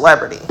me a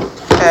celebrity,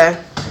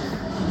 okay?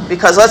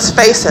 Because let's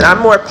face it, I'm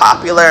more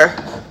popular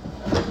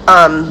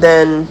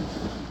than,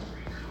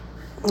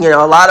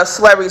 a lot of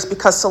celebrities,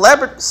 because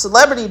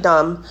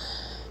celebritydom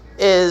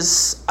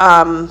is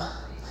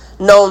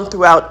known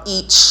throughout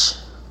each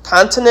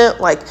continent.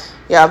 Like,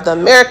 you have the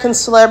American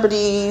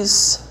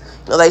celebrities,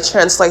 they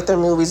translate their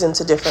movies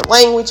into different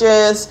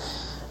languages.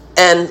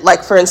 And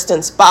like, for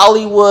instance,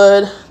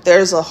 Bollywood,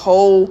 there's a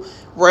whole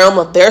realm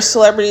of their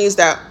celebrities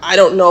that I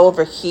don't know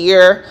over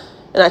here.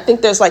 And I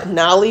think there's like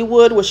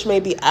Nollywood, which may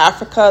be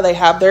Africa. They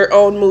have their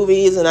own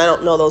movies, and I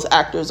don't know those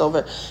actors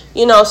over,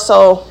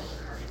 so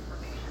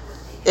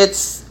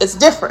it's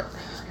different.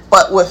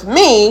 But with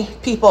me,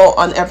 people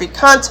on every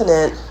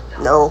continent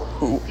know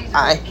who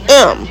I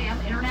am.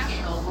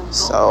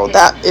 So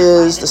that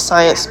is the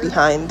science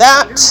behind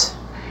that.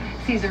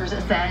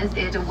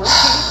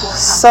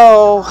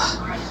 So,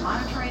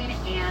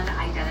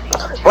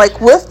 like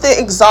with the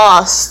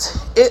exhaust,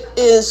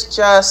 it's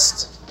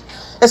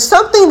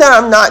something that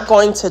I'm not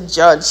going to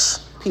judge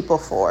people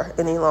for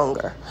any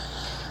longer.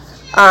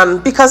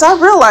 Because I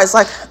realize,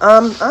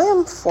 I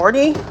am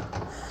 40,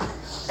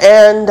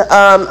 and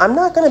I'm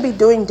not going to be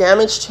doing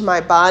damage to my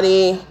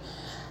body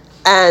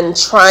and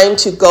trying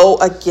to go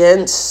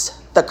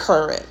against the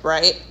current,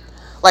 right?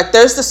 Like,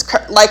 there's this,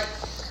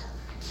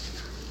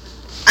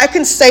 I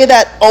can say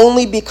that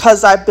only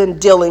because I've been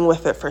dealing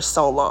with it for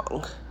so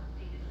long.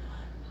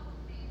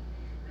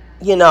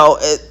 you know,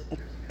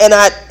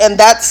 and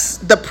that's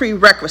the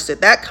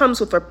prerequisite. That comes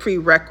with a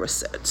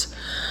prerequisite.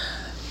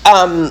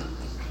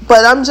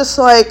 But I'm just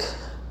like,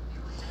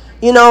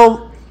 you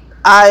know,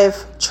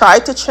 I've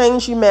tried to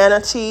change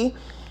humanity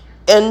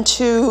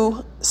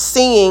into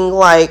seeing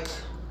like,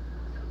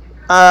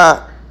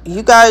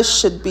 you guys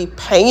should be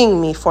paying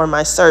me for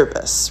my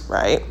service,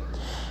 right?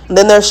 And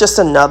then there's just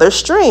another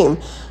stream.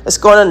 It's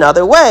going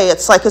another way.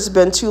 It's like it's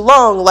been too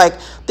long. Like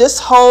this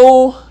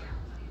whole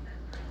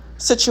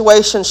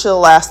situation should have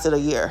lasted a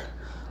year.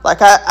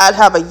 Like I'd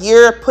have a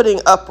year putting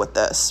up with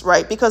this,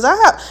 right? Because I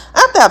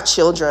have to have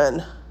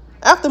children.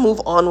 I have to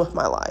move on with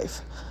my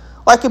life.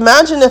 Like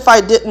imagine if I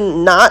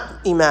didn't not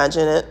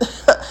imagine it.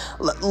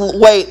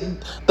 Wait,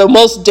 the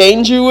most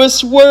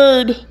dangerous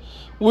word.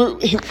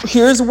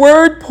 Here's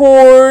word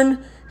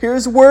porn.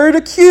 Here's word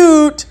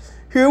acute.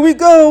 Here we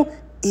go.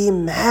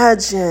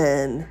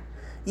 Imagine.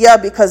 Yeah,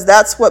 because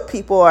that's what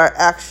people are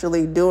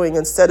actually doing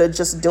instead of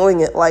just doing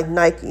it like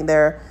Nike.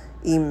 They're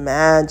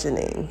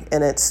imagining,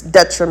 and it's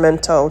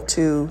detrimental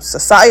to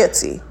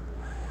society.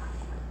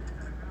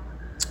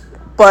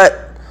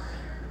 But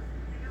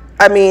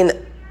I mean,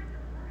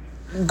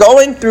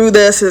 going through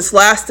this is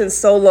lasting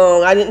so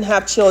long. I didn't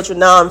have children.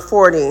 Now I'm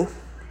 40,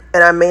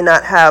 and I may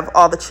not have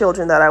all the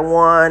children that I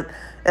want.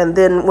 And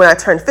then when I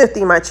turn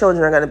 50, my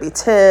children are going to be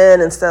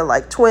 10 instead of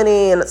like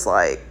 20. And it's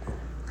like,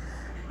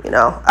 you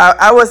know,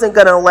 I wasn't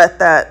going to let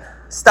that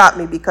stop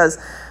me, because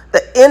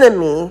the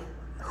enemy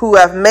who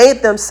have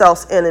made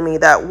themselves enemy,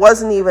 that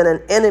wasn't even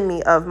an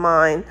enemy of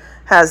mine,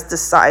 has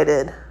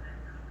decided,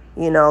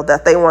 you know,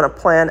 that they want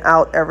to plan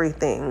out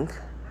everything,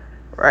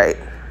 right?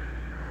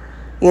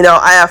 You know,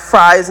 I have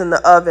fries in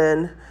the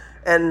oven,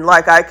 and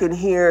like I can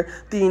hear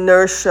the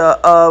inertia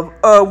of,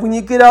 when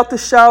you get out the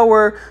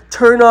shower,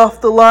 turn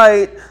off the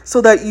light so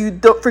that you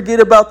don't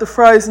forget about the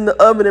fries in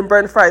the oven and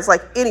burn fries,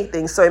 like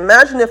anything. So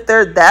imagine if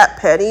they're that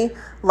petty,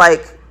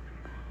 like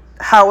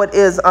how it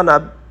is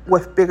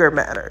with bigger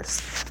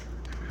matters.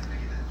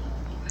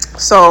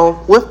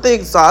 So with the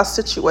exhaust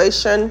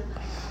situation,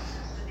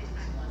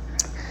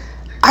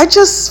 I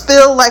just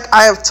feel like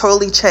I have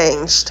totally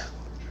changed.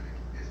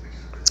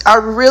 I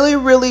really,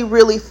 really,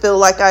 really feel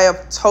like I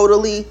have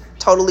totally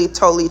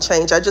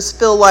changed. I just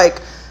feel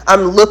like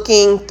I'm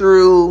looking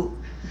through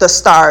the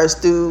stars,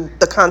 through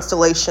the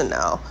constellation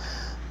now.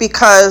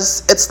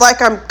 Because it's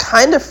like I'm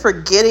kind of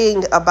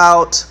forgetting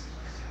about,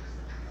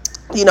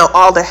 you know,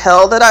 all the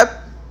hell that I've,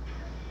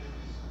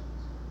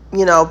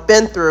 you know,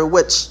 been through,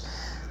 which,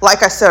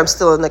 like I said, I'm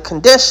still in the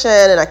condition,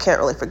 and I can't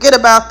really forget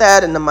about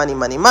that, and the money,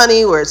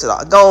 where is it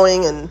all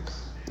going, and,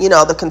 you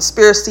know, the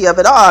conspiracy of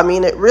it all. I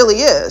mean, it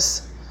really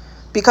is.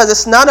 Because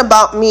it's not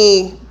about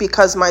me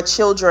because my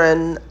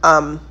children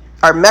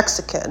are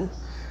Mexican.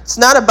 It's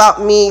not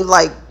about me,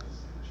 like,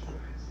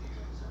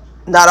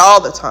 not all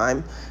the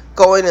time,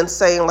 going and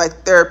saying,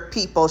 like, their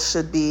people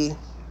should be,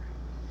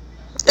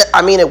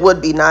 I mean, it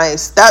would be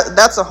nice.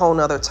 That's a whole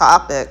nother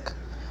topic.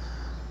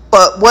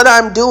 But what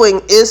I'm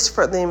doing is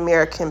for the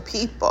American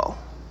people.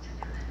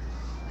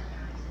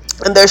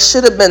 And there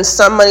should have been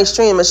some money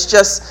stream. It's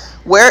just,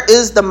 where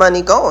is the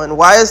money going?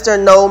 Why is there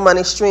no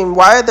money stream?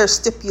 Why are there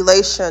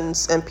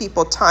stipulations and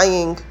people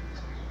tying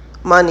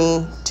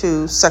money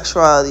to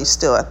sexuality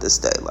still at this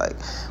day? Like,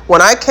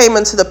 when I came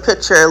into the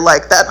picture,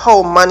 like that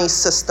whole money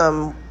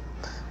system,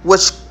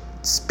 which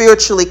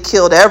spiritually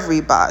killed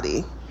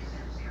everybody.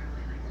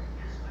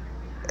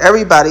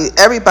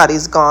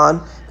 Everybody's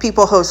gone.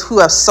 People who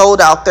have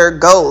sold out their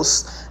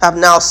ghosts have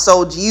now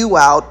sold you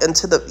out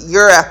into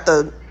you're at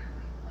the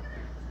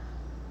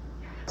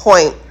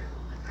point,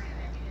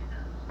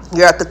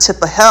 you're at the tip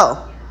of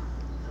hell.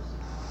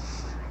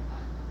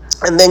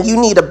 And then you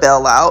need a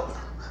bailout.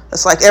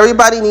 It's like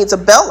everybody needs a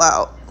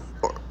bailout,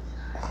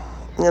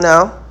 you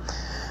know?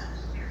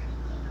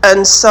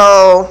 And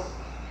so,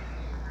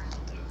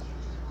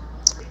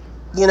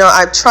 you know,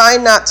 I try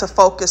not to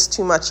focus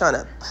too much on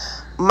it.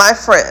 My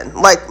friend,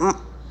 like,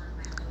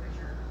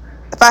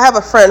 if I have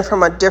a friend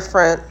from a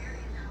different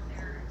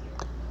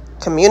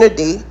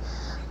community,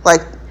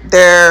 like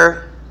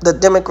the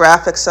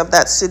demographics of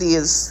that city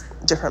is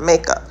different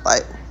makeup.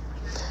 Like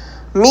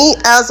me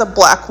as a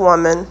black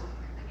woman,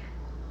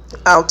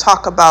 I'll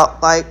talk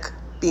about like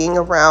being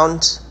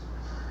around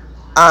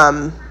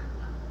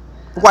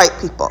white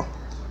people.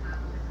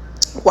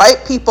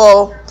 White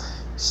people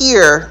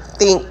here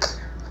think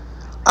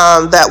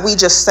that we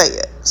just say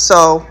it.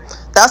 So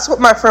that's what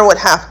my friend would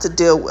have to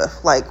deal with.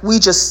 Like, we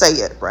just say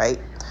it, right?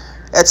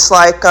 It's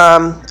like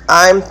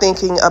I'm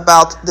thinking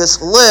about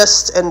this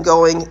list and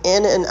going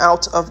in and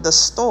out of the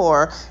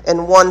store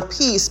in one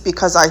piece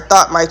because I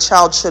thought my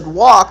child should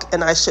walk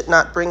and I should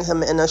not bring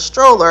him in a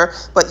stroller,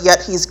 but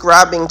yet he's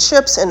grabbing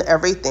chips and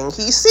everything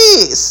he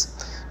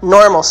sees.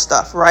 Normal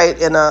stuff, right?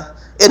 In a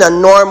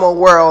normal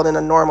world, in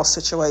a normal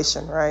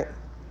situation, right?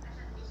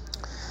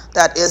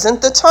 That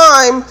isn't the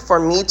time for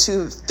me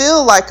to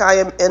feel like I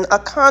am in a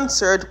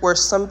concert where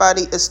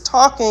somebody is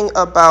talking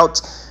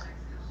about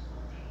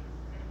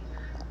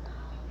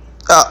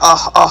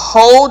a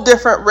whole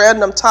different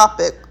random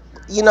topic,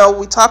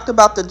 we talked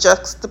about the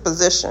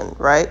juxtaposition,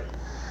 right?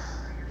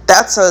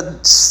 That's a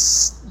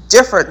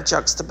different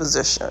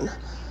juxtaposition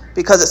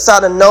because it's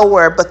out of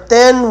nowhere. But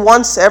then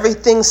once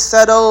everything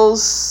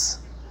settles,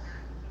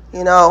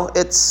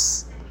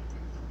 it's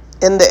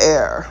in the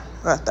air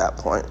at that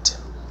point.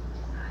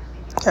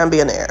 Can be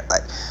in the air.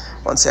 Like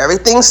once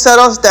everything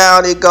settles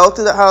down, you go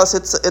through the house,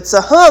 it's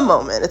a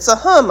moment. It's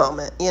a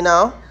moment,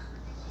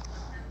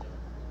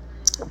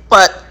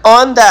 But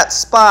on that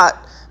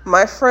spot,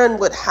 my friend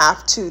would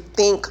have to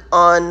think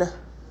on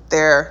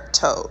their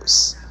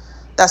toes.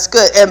 That's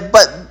good.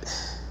 But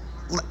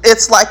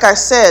it's like I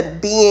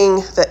said, being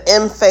the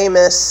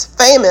famous,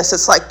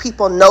 it's like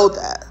people know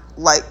that.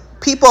 Like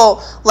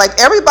people, like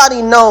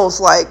everybody knows,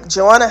 like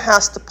Joanna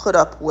has to put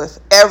up with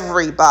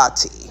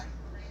everybody.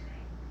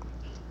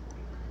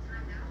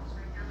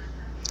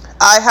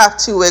 I have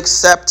to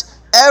accept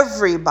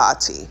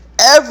everybody,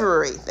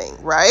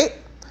 everything, right?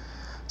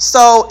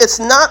 So it's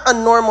not a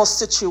normal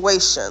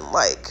situation.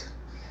 Like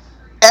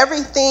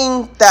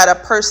everything that a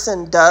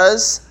person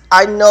does,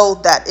 I know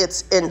that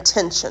it's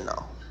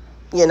intentional,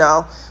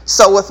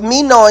 So with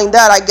me knowing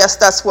that, I guess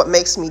that's what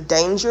makes me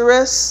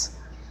dangerous,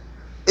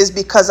 is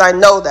because I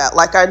know that.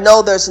 Like I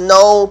know there's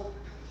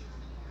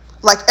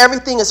like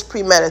everything is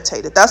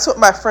premeditated. That's what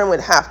my friend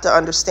would have to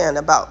understand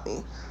about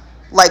me.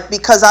 Like,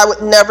 because I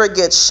would never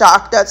get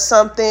shocked at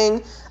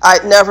something.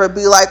 I'd never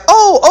be like,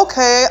 oh,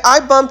 okay, I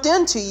bumped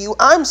into you,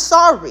 I'm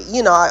sorry.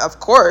 Of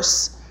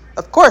course,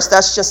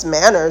 that's just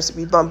manners. If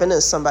you bump into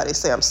somebody,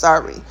 say, I'm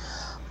sorry.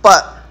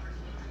 But,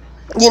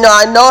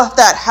 I know if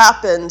that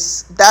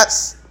happens,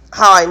 that's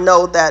how I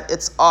know that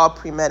it's all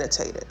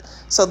premeditated.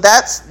 So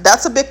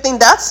that's a big thing.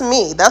 That's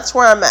me. That's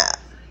where I'm at.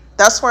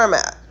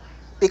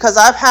 Because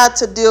I've had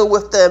to deal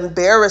with the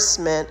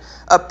embarrassment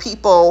of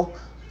people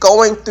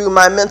going through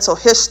my mental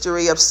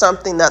history of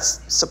something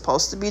that's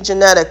supposed to be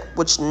genetic,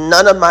 which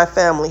none of my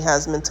family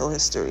has mental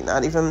history,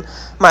 not even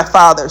my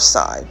father's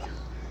side.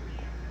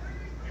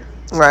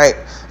 Right?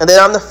 And then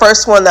I'm the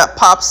first one that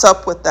pops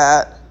up with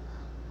that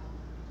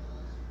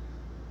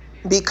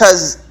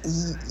because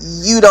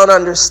you don't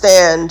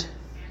understand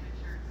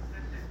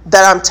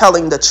that I'm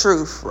telling the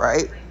truth,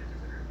 right?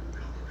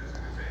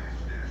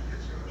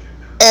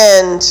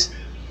 And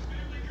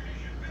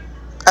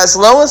as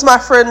long as my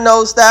friend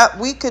knows that,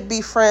 we could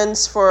be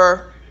friends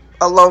for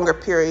a longer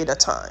period of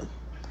time.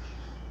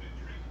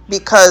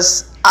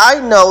 Because I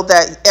know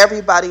that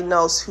everybody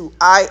knows who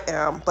I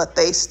am, but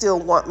they still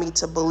want me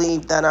to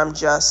believe that I'm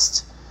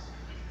just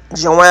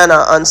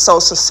Joanna on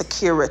Social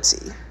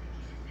Security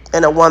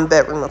in a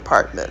 1-bedroom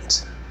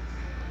apartment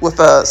with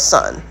a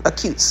son, a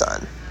cute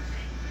son.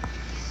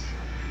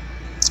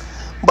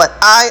 But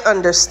I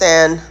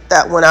understand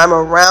that when I'm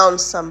around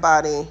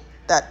somebody,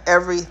 that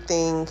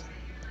everything,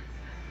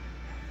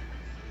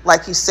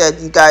 like you said,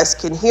 you guys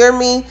can hear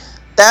me.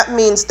 That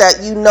means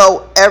that you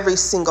know every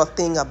single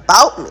thing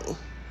about me.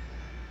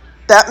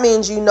 That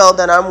means you know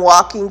that I'm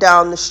walking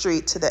down the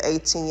street to the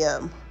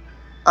ATM.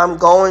 I'm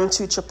going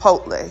to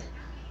Chipotle.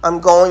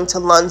 I'm going to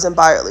Lunds and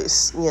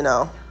Byerly's,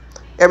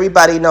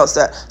 Everybody knows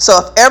that. So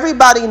if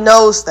everybody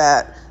knows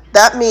that,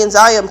 that means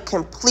I am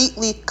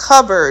completely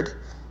covered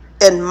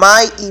in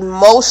my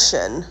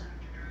emotion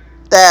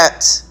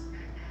that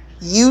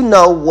you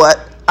know what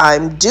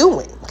I'm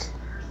doing.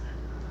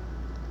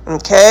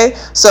 Okay?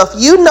 So if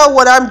you know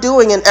what I'm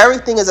doing and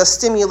everything is a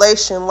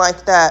stimulation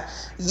like that,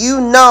 you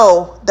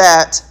know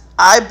that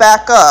I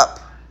back up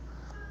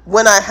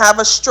when I have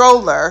a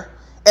stroller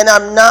and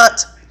I'm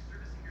not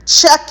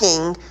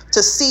checking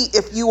to see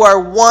if you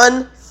are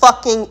 1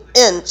 fucking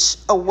inch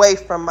away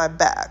from my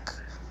back.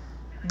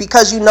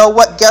 Because you know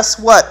what? Guess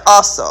what?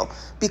 Also,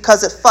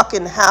 because it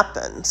fucking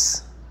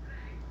happens.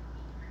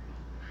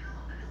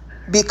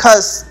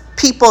 Because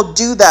people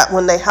do that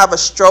when they have a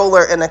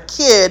stroller and a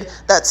kid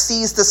that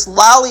sees this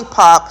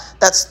lollipop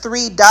that's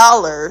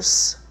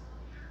 $3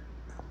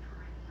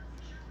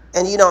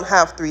 and you don't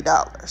have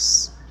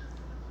 $3.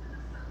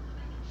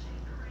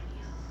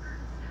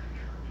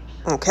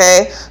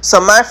 Okay?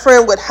 So my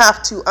friend would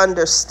have to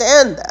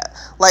understand that.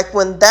 Like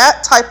when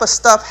that type of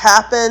stuff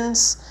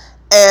happens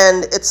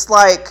and it's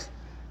like,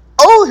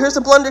 oh, here's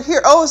a blunder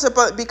here. Oh, it's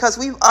because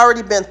we've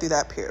already been through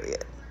that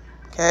period.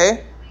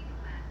 Okay?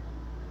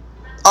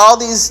 All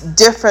these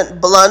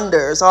different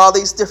blunders, all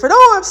these different,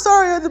 oh, I'm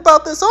sorry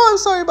about this. Oh, I'm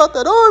sorry about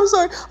that. Oh, I'm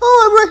sorry.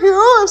 Oh, I'm right here.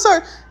 Oh, I'm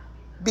sorry.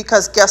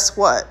 Because guess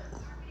what?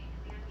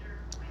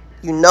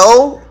 You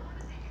know,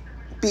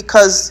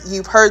 because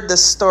you've heard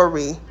this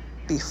story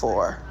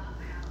before.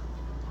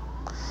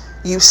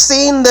 You've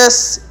seen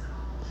this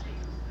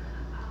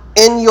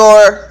in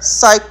your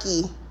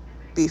psyche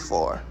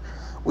before.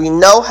 We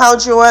know how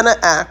Joanna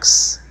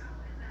acts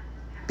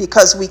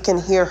because we can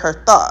hear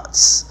her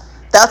thoughts.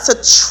 That's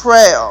a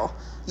trail.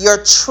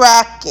 You're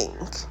tracking.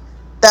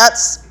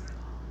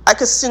 I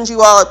could send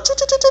you all a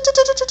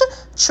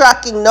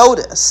tracking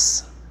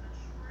notice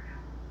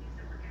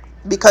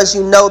because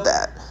you know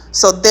that.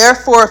 So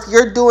therefore, if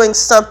you're doing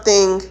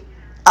something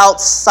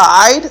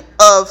outside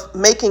of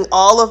making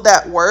all of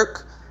that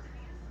work,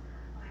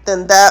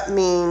 then that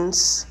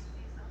means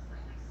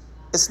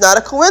It's not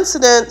a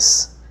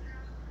coincidence,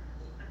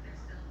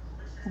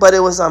 but it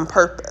was on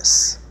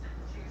purpose.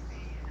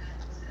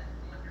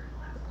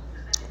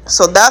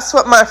 So that's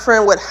what my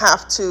friend would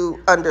have to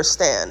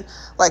understand.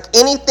 Like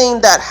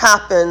anything that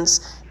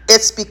happens,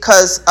 it's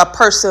because a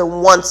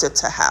person wants it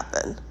to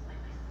happen.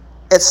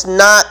 It's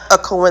not a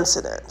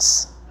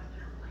coincidence.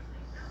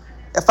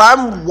 If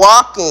I'm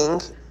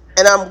walking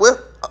and I'm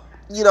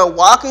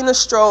walking the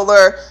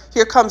stroller,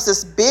 here comes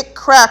this big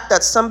crack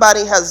that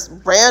somebody has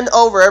ran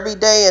over every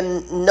day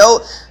and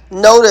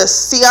notice.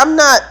 See, I'm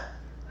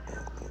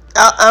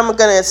going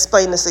to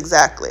explain this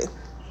exactly.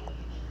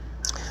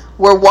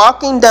 We're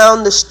walking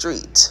down the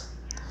street.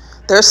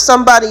 There's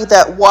somebody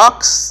that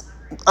walks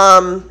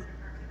on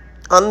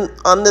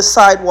the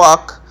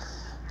sidewalk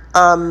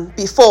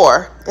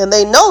before, and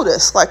they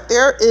notice like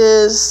there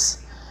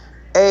is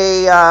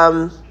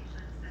a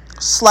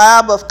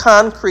slab of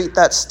concrete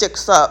that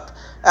sticks up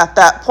at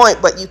that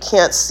point, but you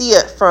can't see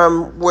it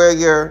from where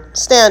you're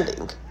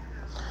standing.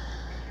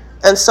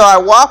 And so I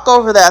walk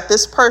over that.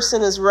 This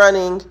person is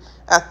running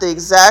at the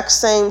exact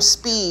same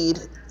speed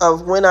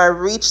of when I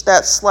reach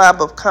that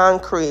slab of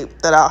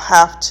concrete that I'll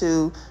have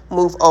to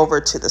move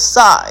over to the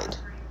side.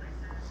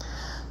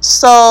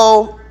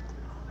 So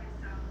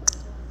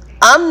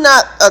I'm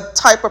not a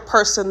type of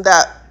person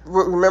that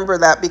remember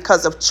that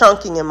because of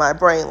chunking in my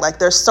brain. Like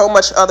there's so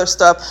much other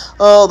stuff.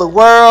 Oh, the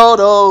world.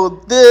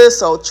 Oh,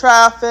 this. Oh,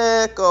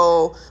 traffic.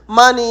 Oh,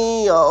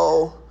 money.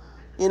 Oh,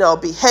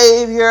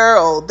 behavior.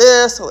 Oh,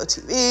 this. Oh, the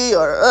TV.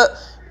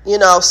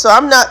 Or, so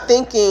I'm not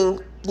thinking,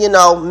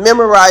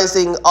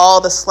 memorizing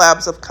all the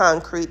slabs of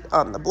concrete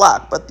on the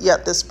block. But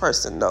yet this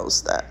person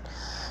knows that.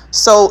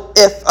 So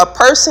if a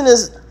person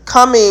is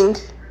coming,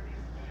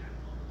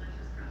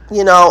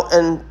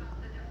 and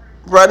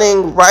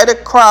running right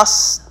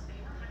across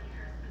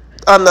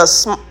on the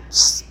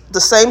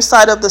same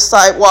side of the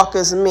sidewalk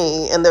as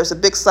me, and there's a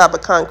big slab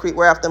of concrete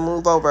where I have to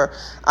move over,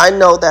 I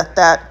know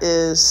that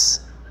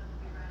is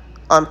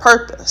on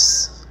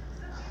purpose,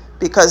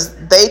 because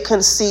they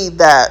can see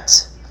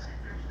that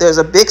there's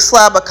a big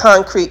slab of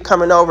concrete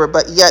coming over,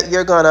 but yet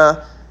you're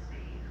gonna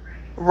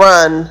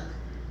run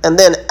and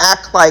then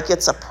act like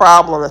it's a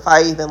problem if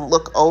I even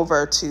look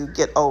over to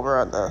get over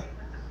on the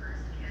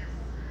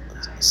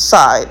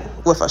side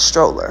with a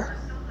stroller.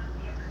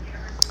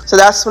 So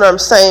that's what I'm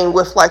saying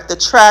with like the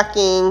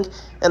tracking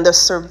and the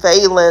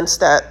surveillance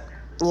that,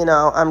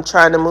 I'm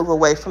trying to move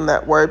away from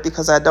that word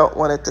because I don't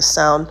want it to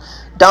sound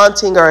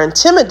daunting or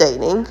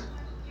intimidating.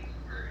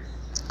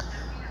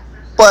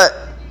 But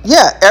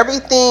yeah,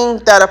 everything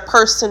that a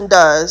person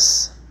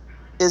does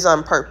is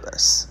on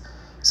purpose.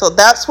 So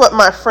that's what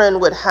my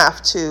friend would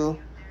have to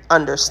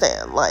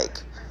understand,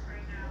 like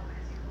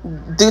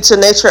due to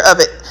nature of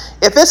it.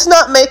 If it's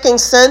not making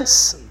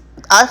sense,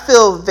 I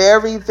feel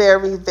very,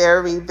 very,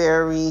 very,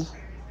 very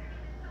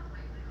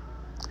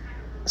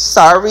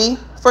sorry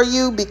for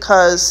you,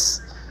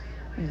 because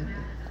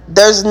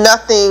there's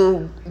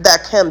nothing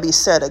that can be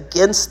said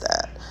against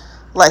that.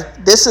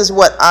 Like, this is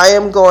what I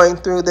am going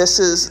through. This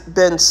has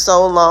been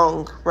so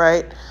long,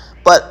 right?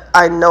 But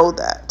I know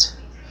that.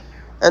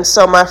 And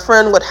so my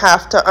friend would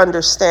have to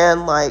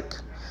understand, like,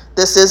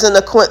 this isn't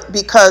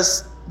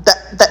because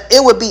that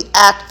it would be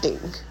acting.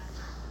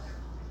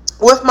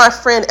 With my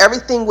friend,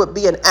 everything would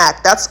be an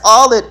act. That's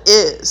all it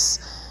is.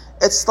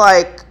 It's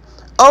like,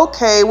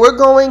 okay, we're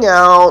going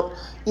out,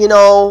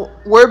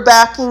 we're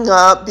backing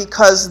up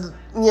because,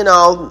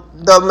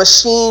 the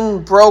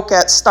machine broke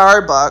at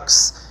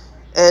Starbucks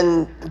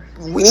and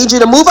we need you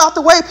to move out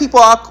the way,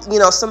 people.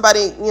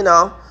 Somebody,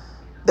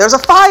 there's a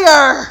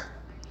fire,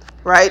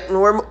 right? And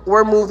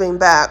we're moving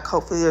back.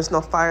 Hopefully there's no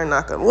fire,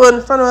 knock on wood,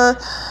 in front of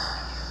us,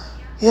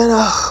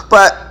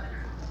 but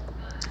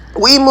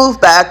we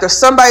move back. There's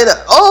somebody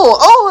that,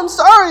 I'm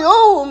sorry.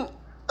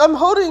 I'm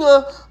holding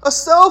a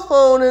cell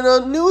phone and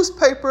a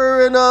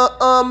newspaper and a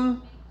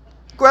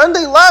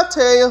grande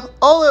latte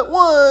all at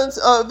once,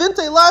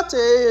 venti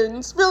latte, and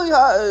it's really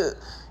hot,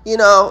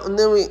 and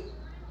then we,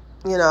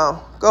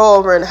 go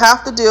over and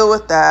have to deal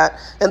with that.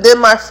 And then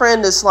my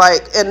friend is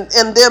like,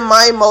 and then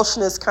my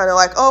emotion is kind of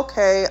like,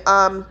 okay,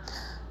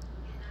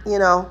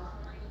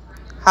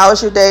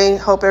 how's your day?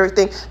 Hope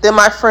everything. Then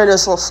my friend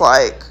is just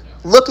like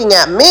looking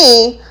at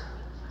me,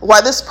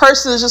 while this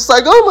person is just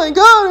like, oh my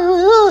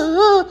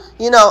God,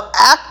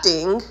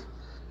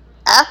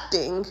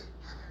 acting.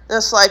 And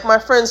it's like my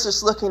friend's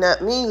just looking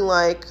at me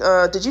like,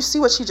 did you see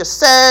what she just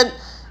said?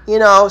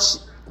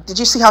 Did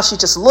you see how she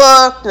just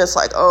looked? And it's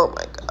like, oh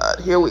my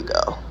God, here we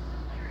go.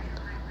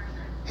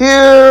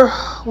 Here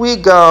we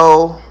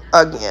go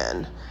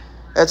again.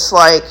 It's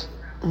like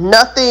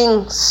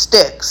nothing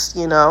sticks,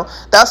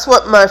 That's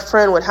what my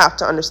friend would have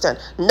to understand.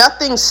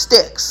 Nothing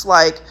sticks.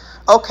 Like,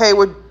 okay,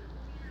 we're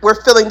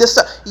feeling this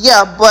stuff.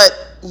 Yeah, but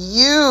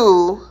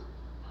you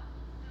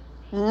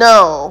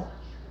know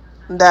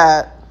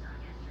that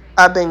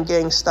I've been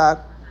gang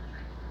stalked.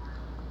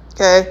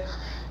 Okay?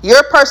 You're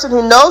a person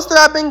who knows that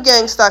I've been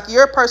gang stalked.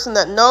 You're a person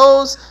that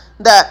knows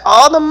that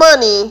all the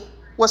money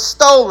was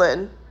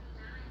stolen.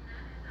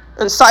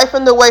 and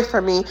siphoned away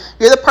from me.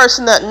 You're the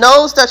person that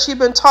knows that you've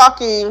been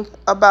talking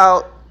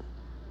about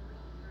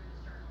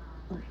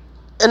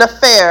an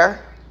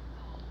affair,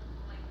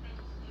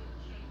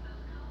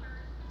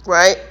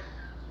 right?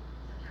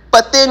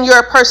 But then you're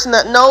a person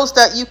that knows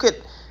that you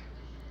could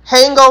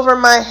hang over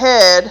my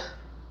head.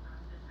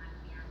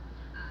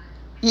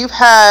 You've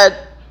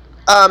had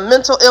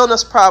mental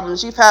illness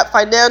problems. You've had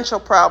financial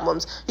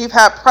problems. You've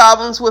had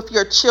problems with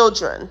your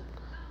children,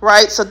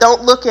 right? So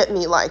don't look at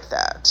me like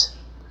that,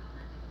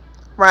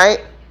 right?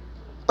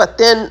 But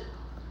then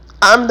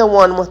I'm the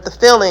one with the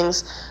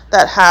feelings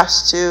that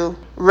has to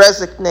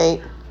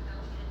resonate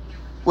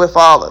with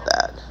all of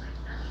that.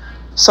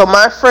 So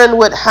my friend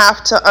would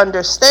have to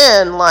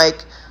understand,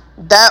 like,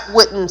 that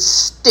wouldn't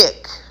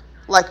stick.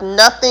 Like,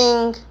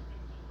 nothing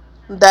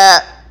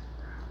that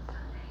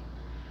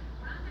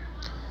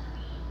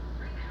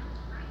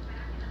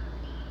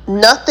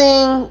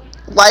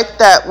like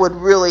that would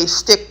really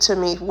stick to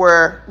me,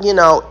 where, you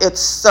know, it's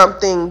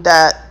something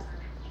that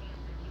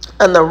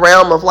in the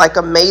realm of like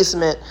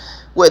amazement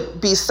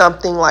would be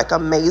something like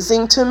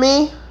amazing to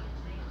me.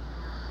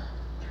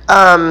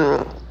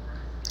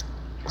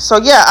 So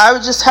yeah, I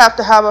would just have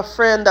to have a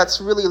friend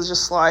that's really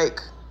just like,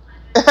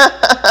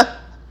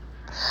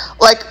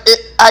 like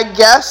it, I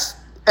guess,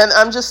 and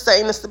I'm just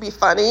saying this to be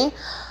funny.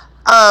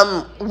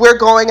 We're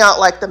going out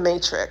like the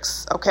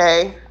Matrix,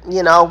 okay?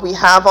 You know, we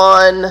have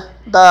on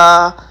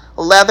the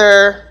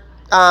leather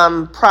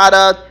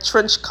Prada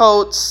trench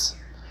coats.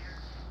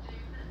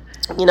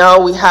 You know,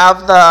 we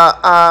have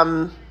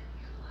the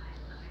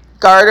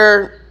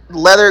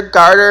leather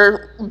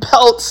garter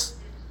belts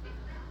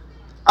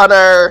on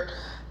our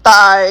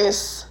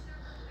thighs.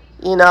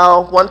 You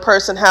know, one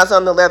person has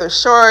on the leather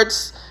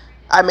shorts.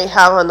 I may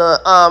have on the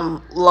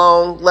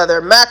long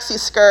leather maxi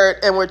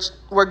skirt, and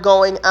we're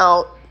going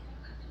out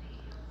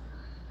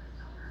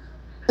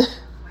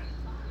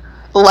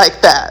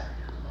like that,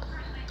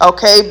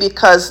 okay?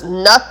 Because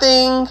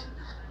nothing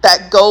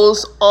that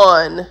goes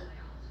on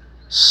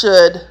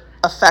should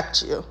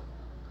affect you.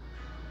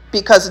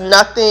 Because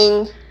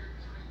nothing,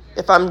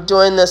 if I'm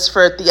doing this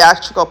for a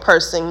theatrical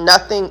person,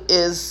 nothing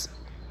is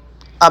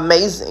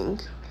amazing.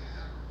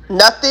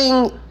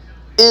 Nothing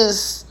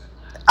is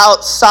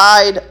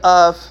outside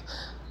of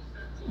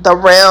the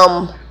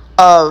realm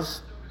of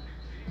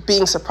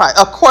being surprised.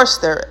 Of course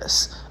there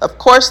is. Of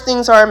course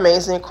things are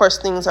amazing. Of course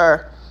things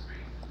are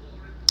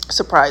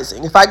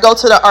surprising. If I go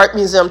to the art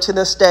museum to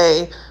this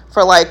day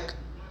for like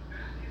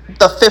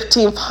the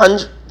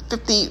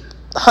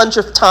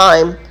 100th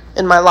time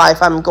in my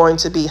life, I'm going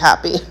to be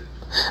happy.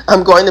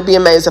 I'm going to be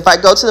amazed. If I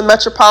go to the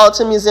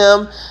Metropolitan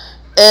Museum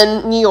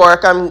in New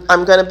York, I'm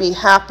going to be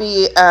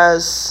happy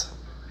as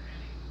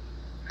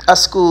a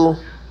school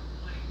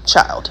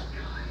child,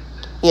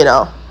 you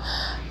know.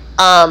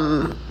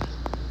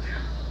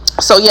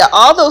 So yeah,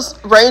 all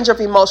those range of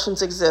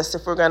emotions exist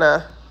if we're going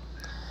to,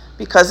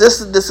 because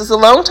this is a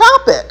long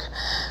topic.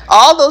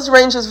 All those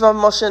ranges of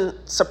emotion,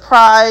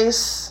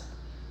 surprise,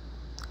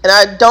 and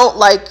I don't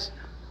like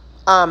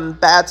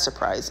bad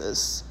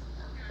surprises.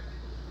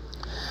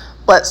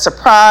 But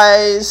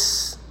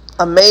surprise,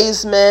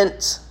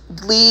 amazement,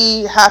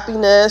 glee,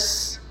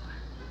 happiness,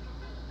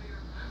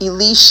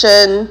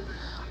 elation,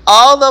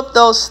 all of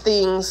those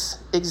things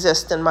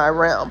exist in my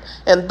realm.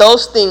 And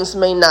those things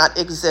may not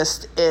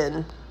exist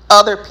in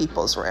other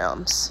people's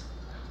realms.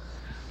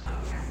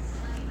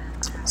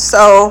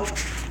 So,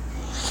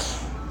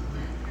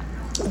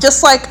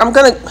 just like, I'm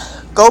going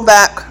to go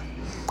back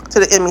to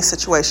the Emmy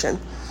situation.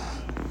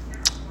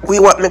 We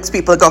want mixed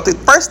people to go through.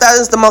 First, that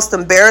is the most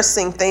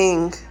embarrassing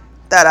thing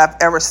that I've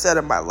ever said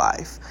in my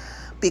life,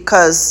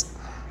 because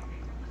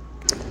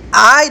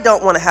I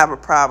don't want to have a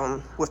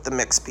problem with the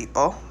mixed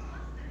people.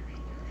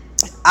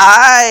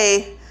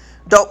 I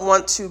don't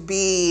want to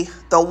be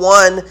the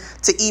one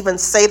to even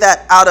say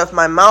that out of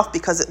my mouth,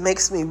 because it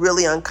makes me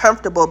really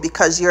uncomfortable,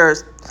 because you're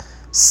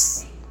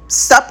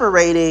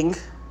separating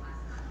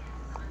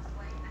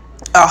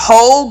a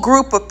whole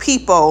group of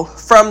people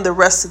from the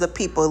rest of the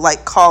people,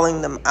 like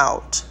calling them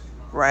out,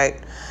 right?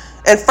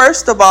 And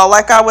first of all,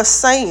 like I was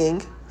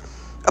saying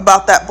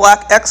about that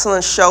Black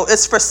Excellence show,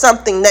 it's for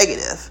something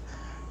negative.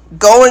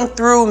 Going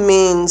through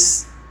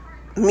means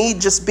me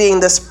just being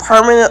this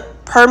permeable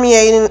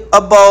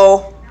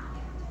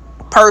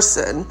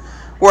person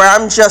where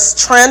I'm just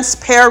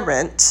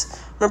transparent.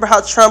 Remember how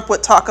Trump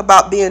would talk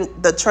about being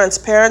the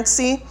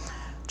transparency?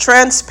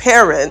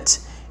 Transparent,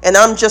 and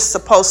I'm just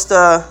supposed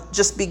to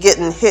just be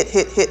getting hit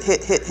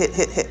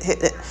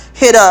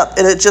up,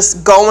 and it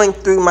just going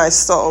through my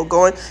soul.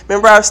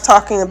 Remember I was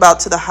talking about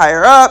to the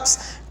higher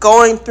ups,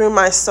 going through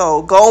my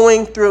soul,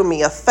 going through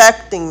me,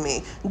 affecting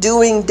me,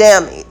 doing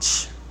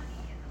damage,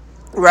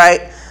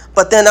 right?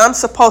 But then I'm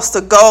supposed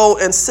to go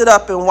and sit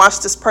up and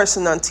watch this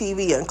person on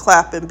TV and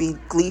clap and be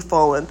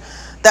gleeful, and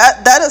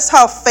that is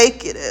how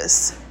fake it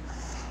is.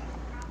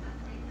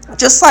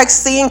 Just like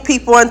seeing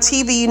people on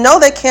TV, you know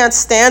they can't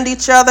stand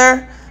each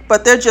other,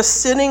 but they're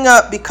just sitting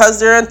up because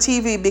they're on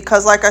TV,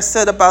 because like I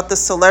said about the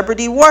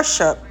celebrity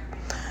worship,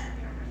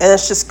 And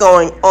it's just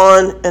going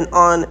on and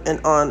on and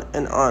on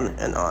and on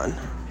and on.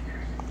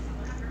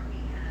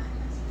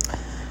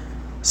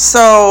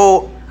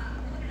 So,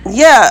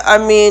 yeah, I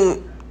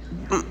mean,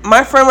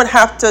 my friend would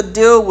have to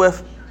deal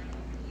with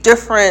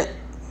different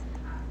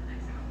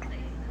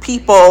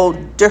people,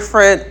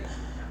 different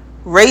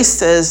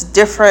races,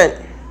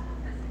 different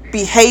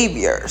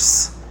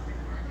behaviors.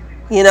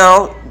 You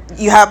know,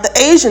 you have the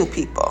Asian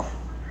people.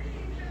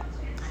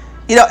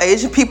 You know,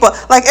 Asian people,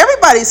 like,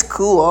 everybody's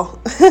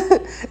cool.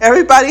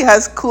 Everybody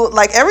has cool,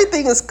 like,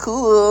 everything is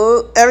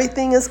cool.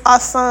 Everything is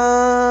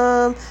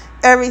awesome.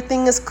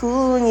 Everything is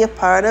cool when you're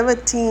part of a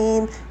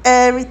team.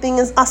 Everything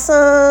is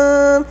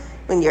awesome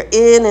when you're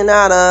in and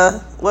out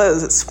of, what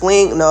is it,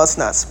 Spling? No, it's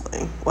not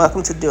Spling.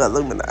 Welcome to the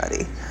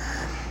Illuminati.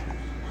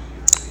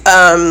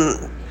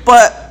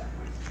 But,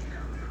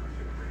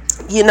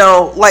 you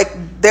know, like,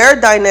 their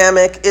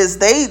dynamic is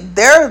I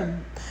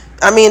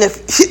mean,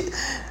 if,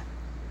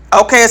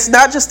 okay, it's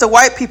not just the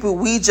white people,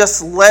 we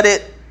just let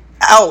it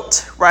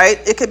out, right?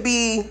 It could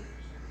be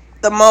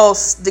the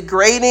most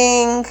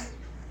degrading,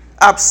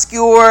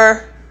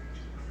 obscure,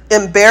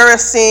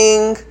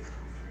 embarrassing,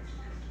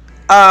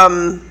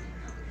 tiring,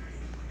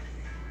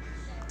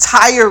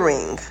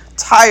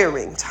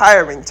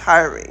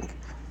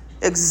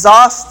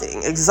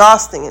 exhausting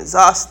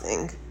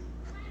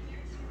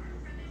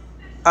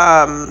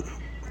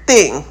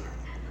thing.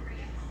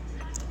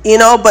 You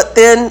know, but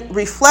then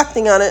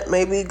reflecting on it,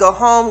 maybe go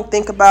home,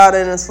 think about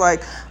it, and it's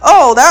like,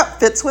 oh, that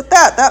fits with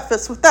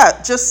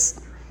that.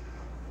 Just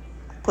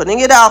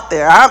putting it out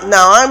there.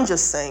 I'm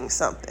just saying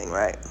something,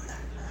 right?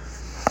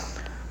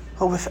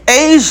 But with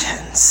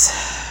Asians,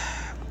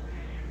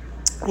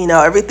 you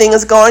know, everything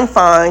is going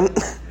fine.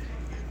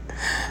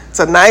 It's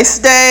a nice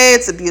day.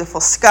 It's a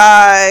beautiful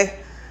sky.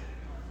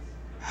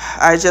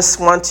 I just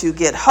want to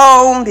get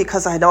home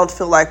because I don't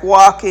feel like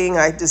walking.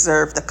 I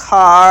deserve the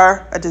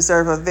car. I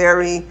deserve a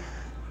very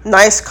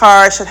nice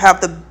car. I should have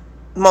the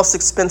most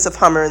expensive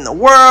Hummer in the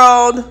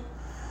world.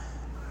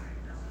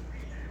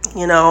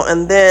 You know,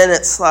 and then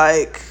it's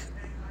like,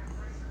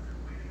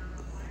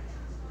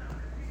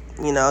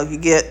 you know, you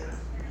get,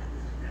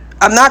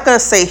 I'm not going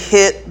to say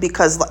hit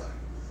because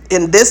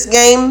in this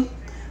game,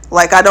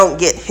 like, I don't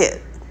get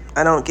hit.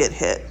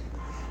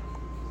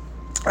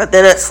 But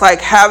then it's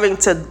like having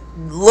to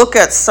look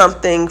at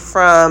something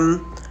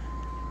from,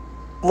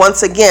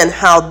 once again,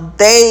 how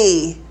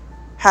they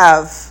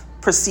have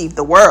perceived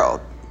the world.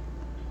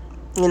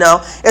 You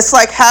know, it's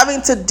like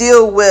having to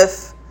deal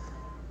with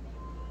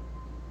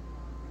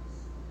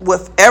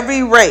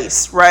every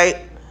race, right?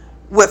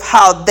 With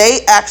how they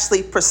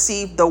actually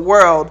perceive the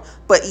world,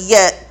 but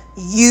yet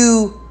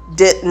you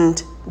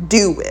didn't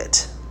do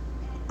it.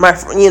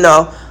 You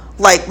know,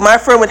 like, my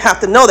friend would have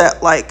to know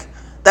that, like,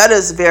 that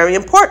is very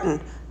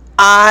important.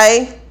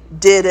 I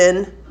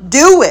didn't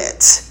do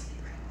it.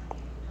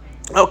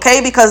 Okay,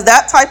 because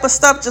that type of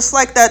stuff, just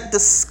like that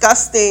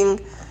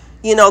disgusting,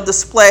 you know,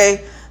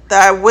 display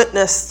that I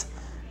witnessed,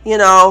 you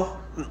know,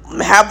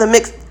 have the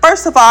mix.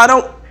 First of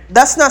all,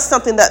 that's not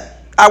something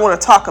that I want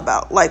to talk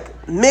about.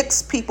 Like,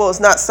 mixed people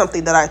is not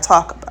something that I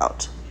talk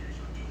about.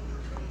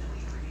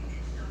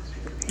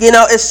 You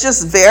know, it's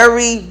just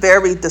very,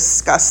 very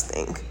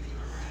disgusting.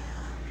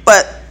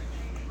 But,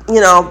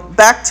 you know,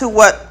 back to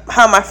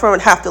how my friend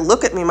would have to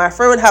look at me. My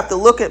friend would have to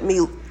look at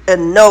me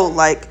and know,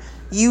 like,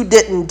 you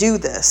didn't do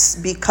this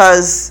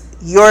because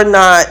you're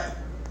not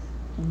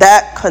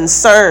that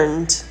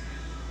concerned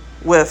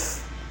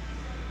with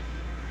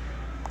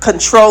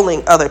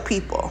controlling other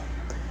people.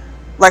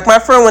 Like, my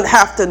friend would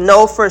have to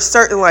know for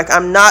certain, like,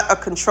 I'm not a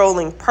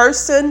controlling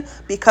person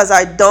because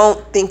I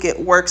don't think it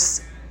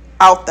works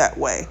out that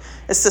way.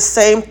 It's the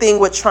same thing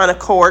with trying to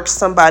coerce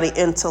somebody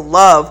into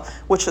love,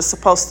 which is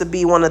supposed to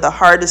be one of the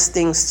hardest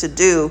things to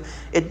do.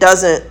 It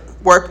doesn't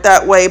work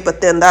that way,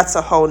 but then that's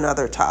a whole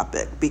nother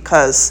topic,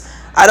 because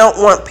I don't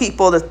want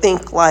people to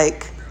think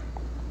like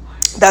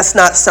that's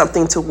not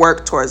something to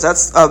work towards.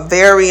 That's a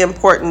very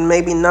important,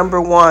 maybe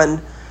number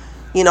one,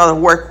 you know, to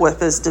work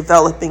with, is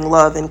developing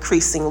love,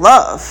 increasing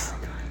love.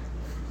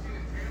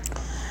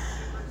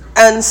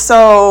 And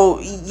so,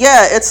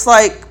 yeah, it's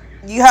like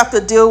you have to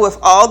deal with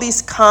all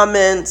these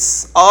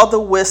comments, all the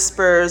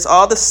whispers,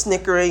 all the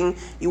snickering.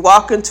 You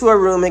walk into a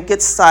room, it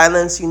gets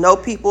silence. You know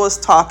people is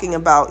talking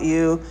about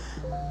you.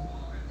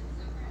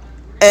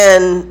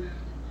 And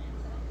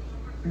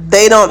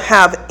they don't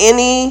have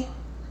any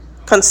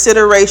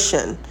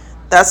consideration.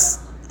 That's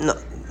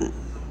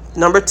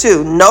number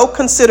two. No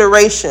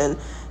consideration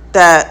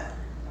that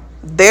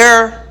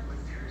they're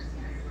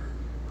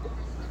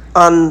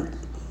on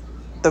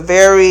the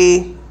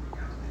very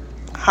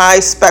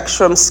high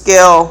spectrum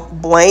scale,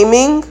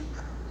 blaming,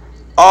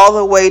 all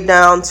the way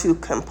down to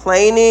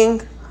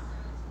complaining,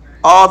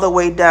 all the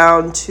way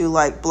down to,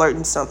 like,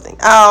 blurting something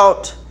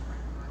out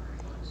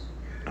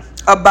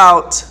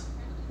about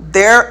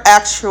their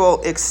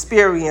actual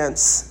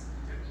experience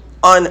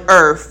on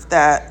earth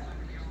that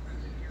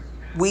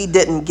we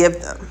didn't give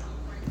them.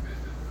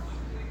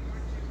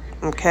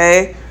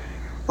 Okay?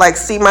 Like,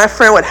 see, my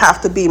friend would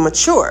have to be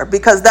mature,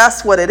 because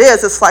that's what it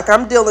is. It's like,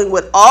 I'm dealing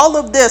with all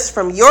of this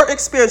from your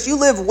experience. You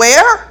live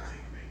where?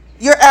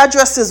 Your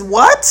address is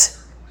what?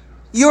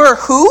 You're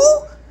who?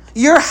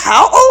 You're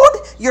how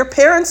old? Your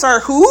parents are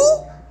who?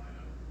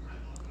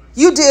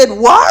 You did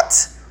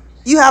what?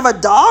 You have a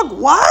dog?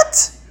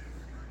 What?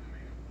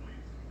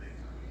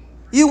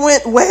 You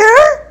went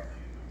where?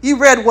 You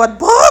read what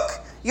book?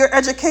 You're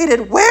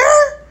educated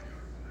where?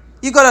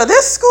 You go to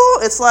this school?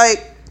 It's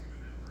like,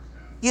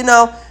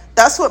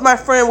 that's what my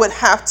friend would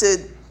have to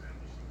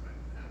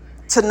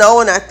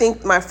know. And I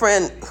think my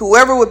friend,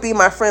 whoever would be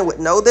my friend, would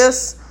know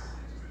this.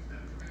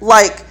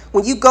 Like,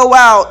 when you go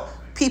out,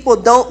 people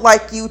don't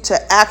like you to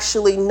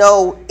actually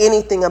know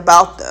anything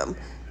about them.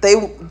 They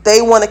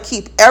want to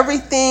keep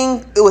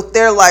everything with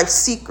their life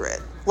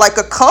secret, like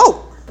a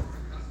coat.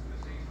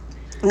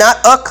 Not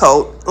a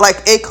coat,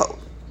 like a coat.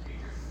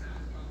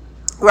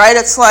 Right?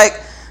 It's like,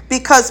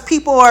 because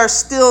people are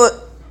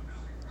still,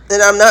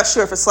 and I'm not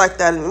sure if it's like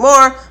that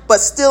anymore, but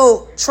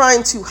still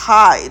trying to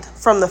hide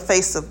from the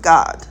face of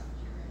God.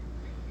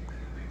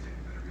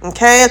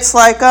 Okay? It's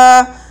like,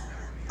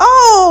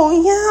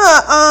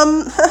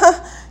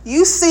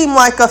 you seem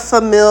like a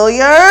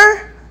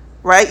familiar,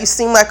 right? You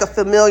seem like a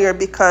familiar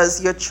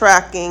because you're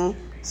tracking,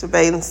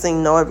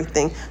 surveillancing, know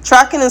everything.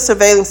 Tracking and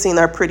surveillancing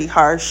are pretty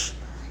harsh.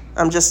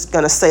 I'm just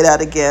going to say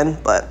that again,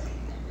 but,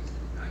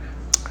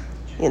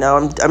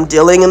 I'm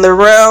dealing in the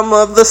realm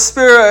of the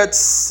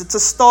spirits. It's a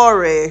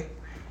story.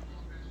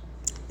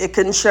 It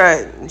can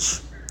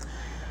change.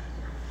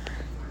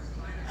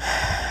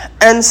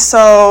 And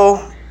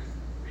so,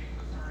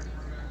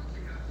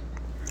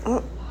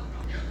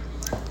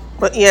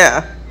 but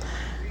yeah,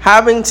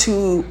 having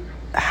to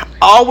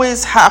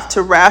always have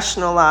to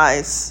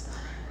rationalize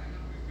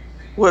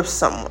with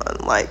someone,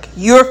 like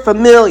your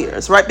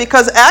familiars, right?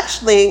 Because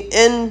actually,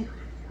 in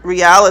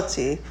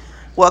reality,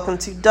 welcome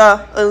to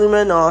the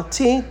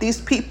Illuminati,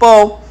 these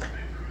people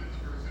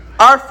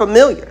are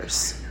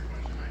familiars,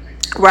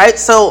 right?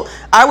 So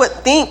I would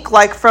think,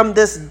 like, from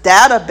this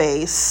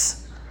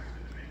database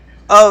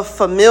of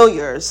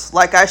familiars,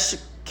 like I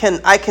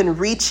can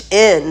reach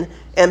in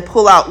and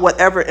pull out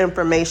whatever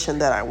information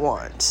that I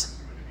want.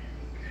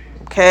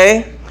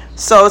 Okay?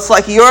 So it's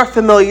like, you're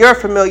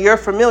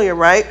familiar,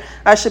 right?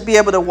 I should be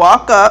able to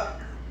walk up,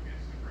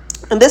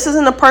 and this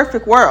isn't a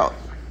perfect world.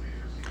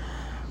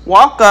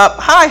 Walk up,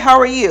 hi, how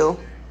are you?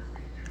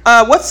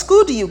 What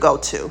school do you go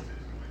to?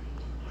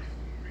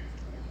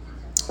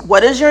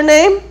 What is your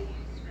name?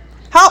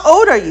 How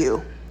old are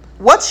you?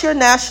 What's your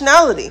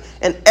nationality?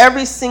 And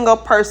every single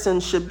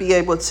person should be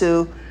able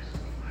to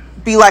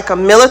be like a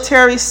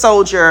military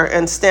soldier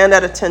and stand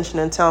at attention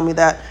and tell me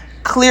that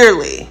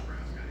clearly.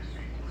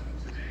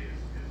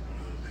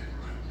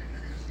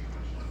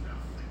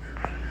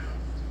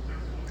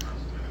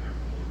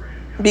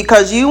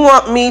 Because you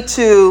want me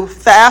to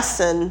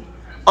fasten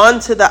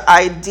onto the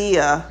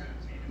idea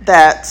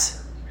that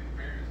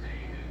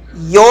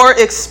your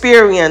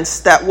experience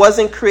that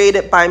wasn't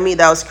created by me,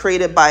 that was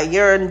created by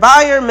your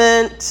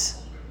environment,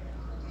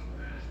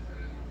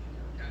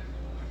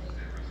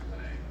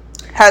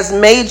 has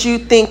made you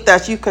think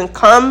that you can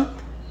come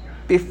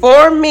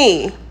before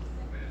me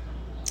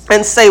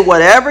and say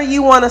whatever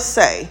you want to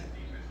say,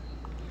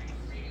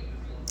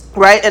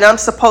 right? And I'm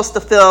supposed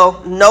to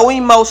feel no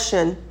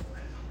emotion,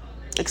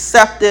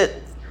 accept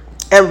it,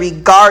 and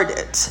regard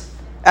it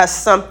as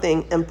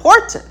something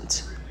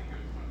important.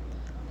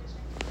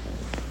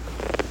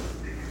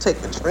 Take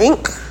a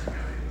drink.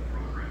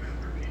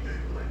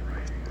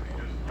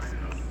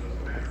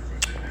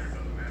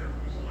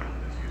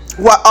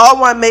 All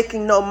while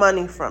making no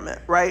money from it,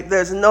 right?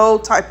 There's no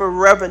type of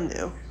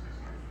revenue.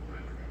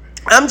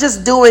 I'm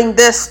just doing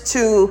this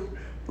to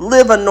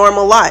live a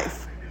normal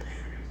life.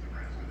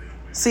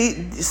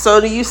 See, so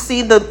do you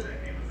see the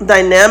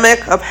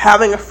dynamic of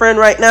having a friend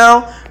right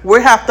now?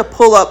 We have to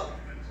pull up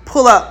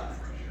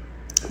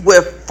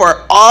with,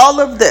 for all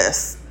of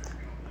this.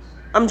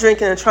 I'm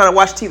drinking and trying to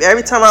watch TV.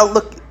 Every time I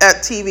look at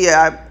TV,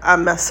 I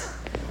mess.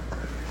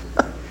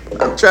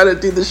 I'm trying to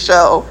do the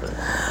show.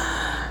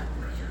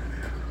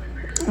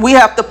 We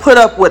have to put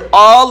up with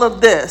all of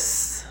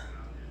this.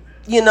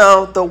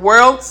 The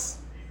world's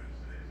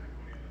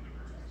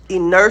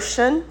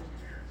inertia.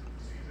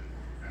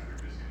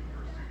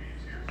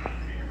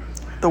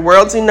 The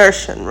world's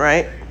inertia,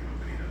 right?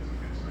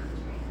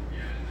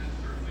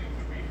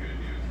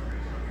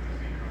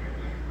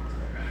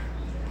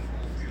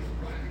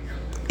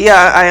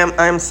 Yeah,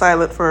 I am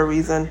silent for a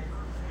reason.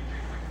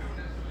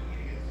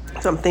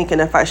 So I'm thinking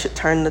if I should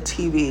turn the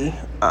TV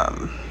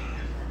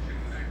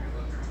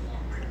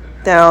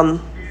down.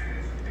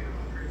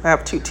 I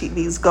have 2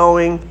 TVs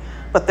going,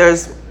 but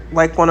there's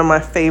like one of my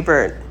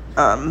favorite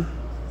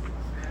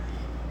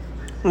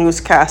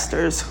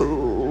newscasters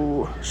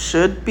who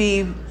should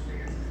be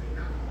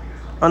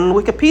on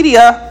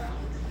Wikipedia.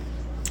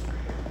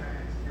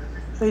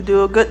 They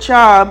do a good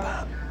job.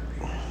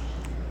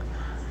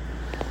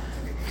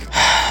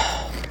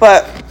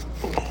 But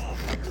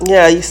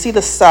yeah, you see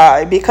the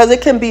side, because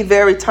it can be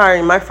very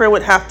tiring. My friend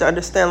would have to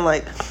understand,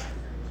 like,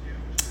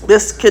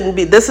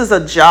 This is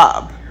a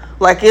job.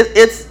 Like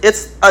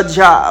it's a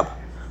job.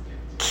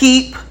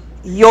 Keep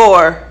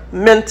your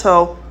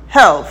mental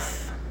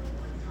health.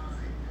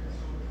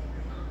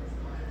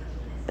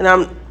 And I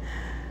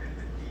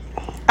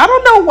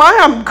don't know why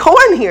I'm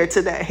going here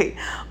today,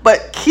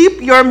 but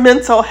keep your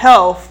mental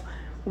health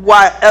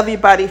while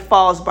everybody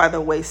falls by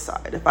the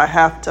wayside. If I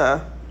have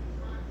to,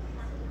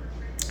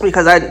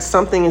 because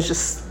something is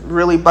just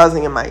really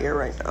buzzing in my ear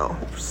right now.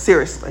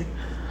 Seriously.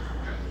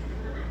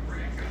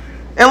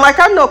 And like,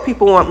 I know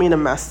people want me to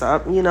mess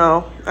up, I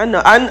know.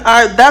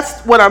 I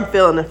that's what I'm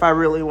feeling if I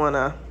really want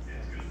to,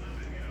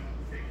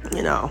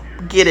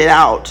 get it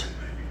out.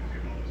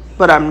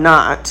 But I'm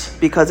not,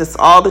 because it's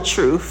all the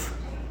truth.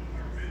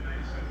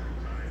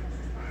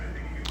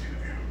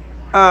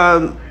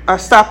 I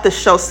stopped this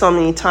show so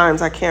many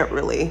times, I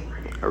really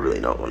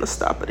don't want to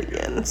stop it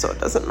again, so it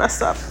doesn't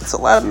mess up. It's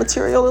a lot of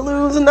material to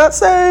lose and not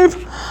save.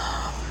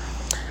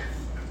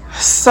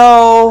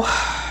 So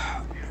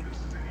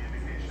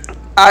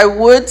I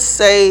would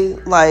say,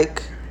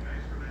 like,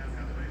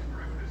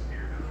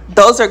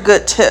 those are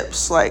good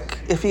tips. Like,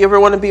 if you ever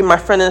want to be my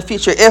friend in the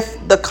future,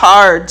 if the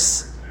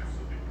cards,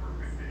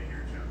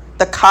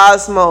 the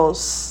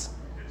cosmos,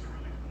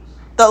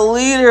 the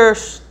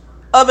leaders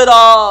of it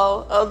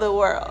all, of the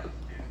world,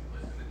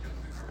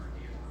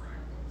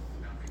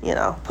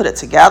 put it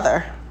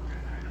together.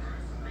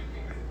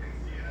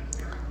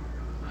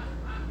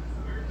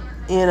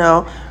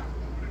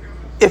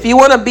 If you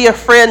want to be a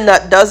friend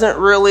that doesn't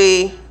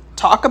really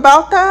talk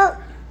about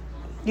that,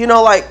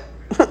 like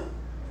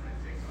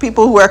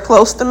people who are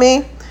close to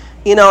me,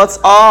 it's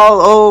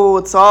all,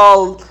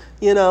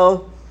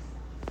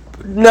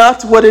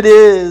 not what it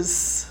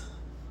is.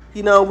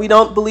 We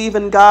don't believe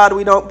in God.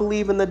 We don't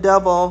believe in the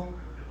devil.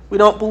 We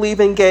don't believe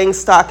in gang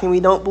stalking. We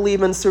don't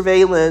believe in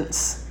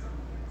surveillance.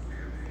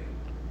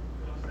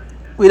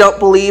 We don't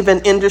believe in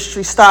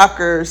industry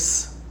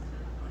stalkers.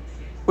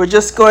 We're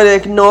just going to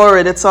ignore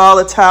it. It's all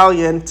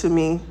Italian to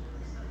me.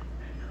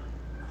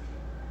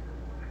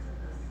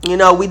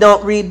 We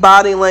don't read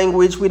body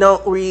language. We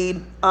don't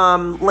read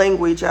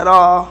language at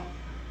all.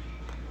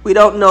 We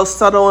don't know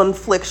subtle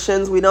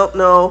inflections. We don't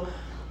know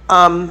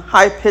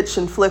high-pitched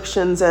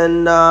inflections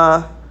and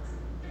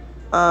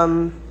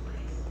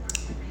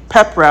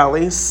pep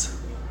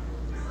rallies.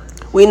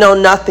 We know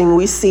nothing.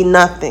 We see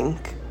nothing.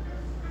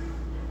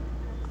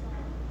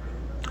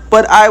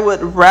 But I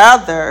would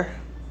rather,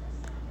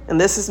 and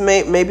this is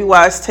maybe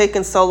why it's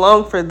taken so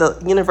long for the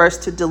universe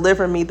to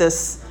deliver me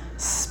this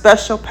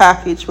special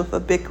package with a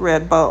big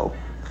red bow.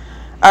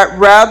 I'd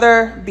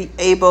rather be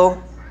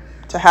able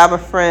to have a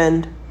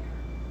friend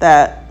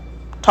that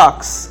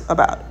talks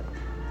about it.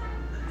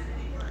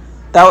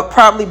 That would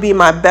probably be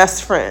my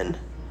best friend,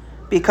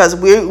 because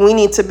we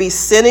need to be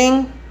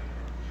sitting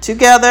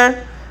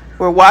together.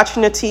 We're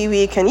watching the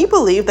TV. Can you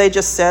believe they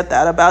just said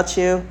that about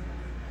you?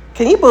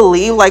 Can you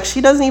believe, like,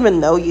 she doesn't even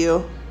know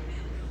you?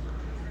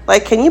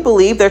 Like, can you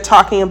believe they're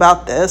talking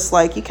about this?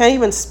 Like, you can't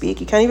even speak.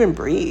 You can't even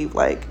breathe.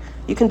 Like,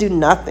 you can do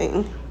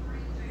nothing.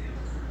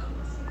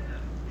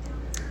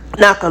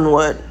 Knock on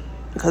wood,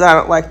 because I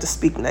don't like to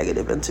speak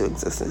negative into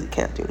existence. You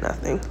can't do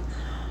nothing.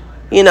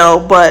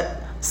 But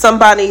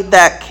somebody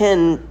that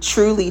can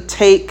truly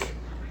take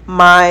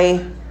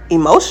my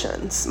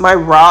emotions, my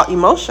raw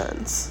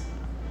emotions,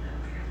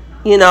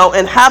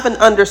 and have an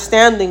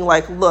understanding,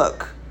 like,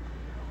 look,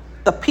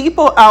 the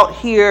people out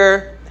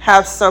here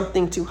have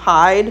something to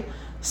hide,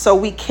 so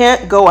we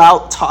can't go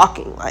out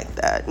talking like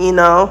that,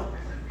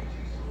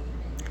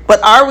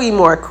 But are we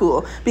more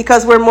cool?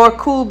 Because we're more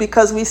cool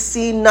because we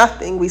see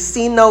nothing. We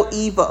see no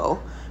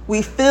evil.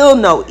 We feel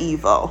no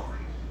evil.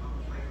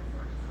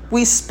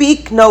 We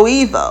speak no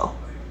evil.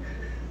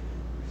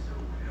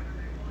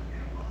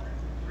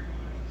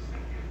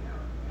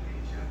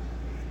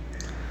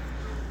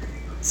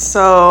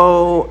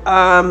 So,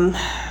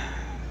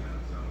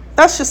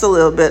 that's just a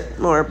little bit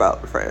more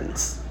about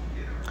friends.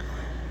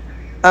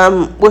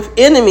 With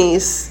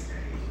enemies,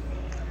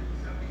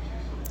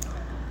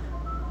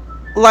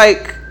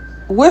 like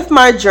with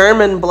my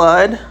German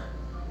blood,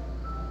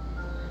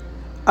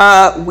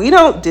 we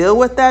don't deal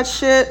with that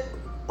shit.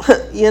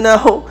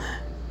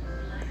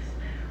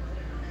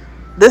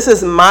 This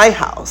is my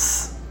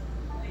house.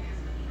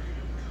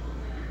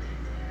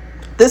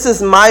 This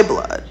is my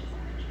blood.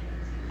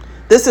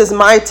 This is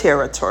my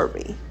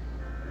territory.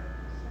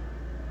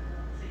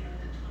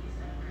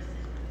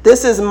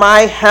 This is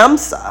my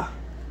Hamsa.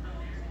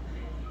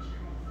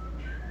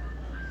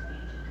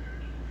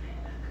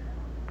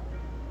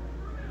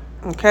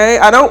 Okay?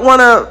 I don't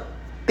want to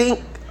think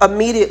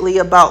immediately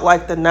about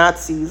like the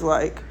Nazis,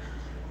 like,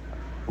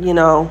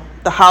 the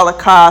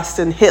Holocaust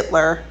and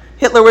Hitler.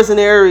 Hitler was an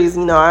Aries,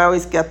 I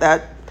always get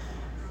that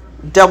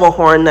devil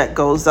horn that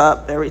goes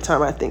up every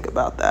time I think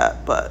about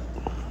that. But,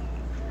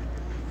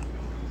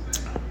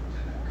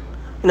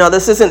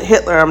 this isn't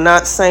Hitler. I'm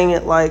not saying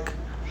it like,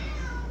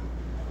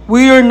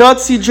 we are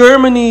Nazi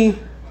Germany.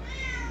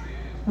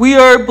 We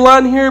are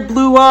blonde hair,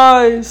 blue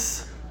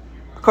eyes.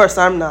 Of course,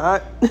 I'm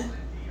not.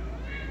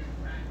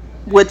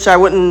 which I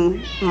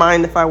wouldn't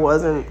mind if I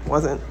wasn't,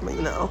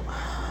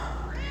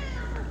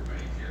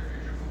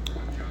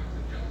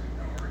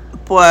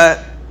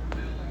 But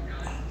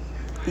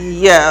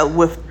yeah,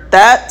 with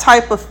that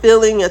type of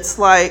feeling, it's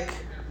like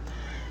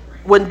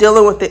when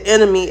dealing with the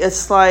enemy,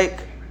 it's like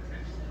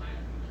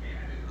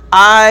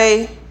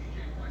I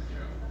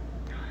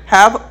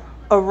have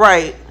a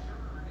right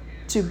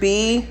to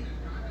be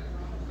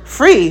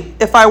free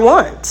if I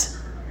want.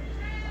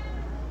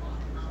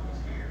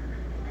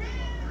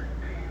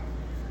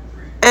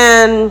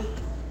 And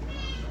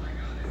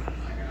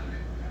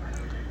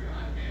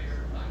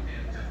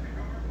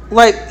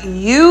like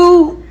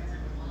you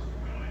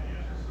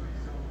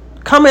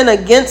coming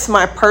against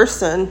my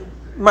person,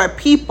 my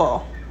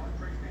people,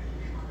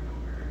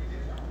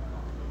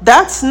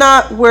 that's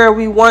not where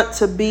we want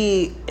to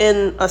be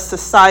in a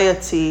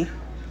society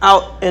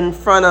out in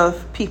front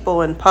of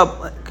people in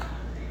public.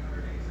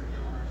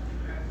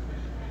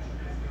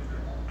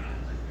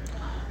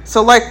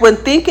 So like when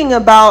thinking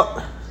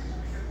about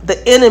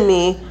the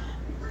enemy,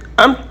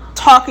 I'm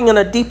talking on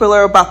a deeper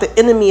level about the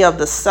enemy of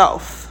the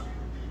self.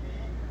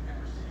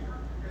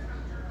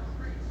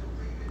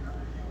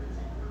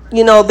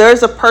 You know,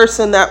 there's a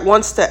person that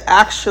wants to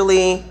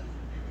actually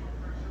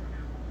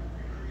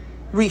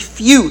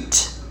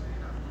refute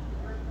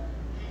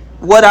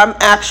what I'm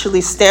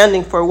actually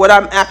standing for, what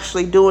I'm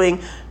actually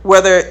doing,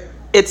 whether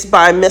it's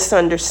by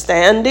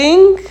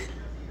misunderstanding,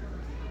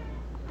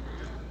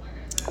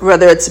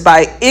 whether it's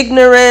by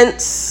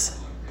ignorance,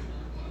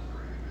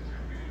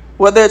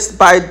 whether it's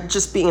by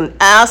just being an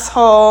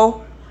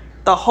asshole.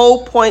 The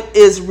whole point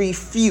is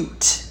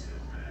refute.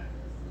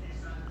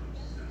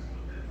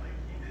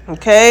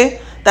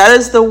 Okay? That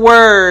is the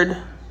word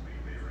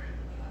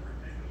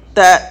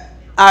that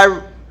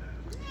I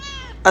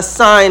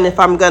assign if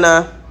I'm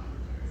gonna,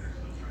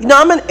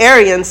 I'm an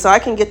Arian, so I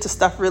can get to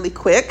stuff really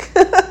quick.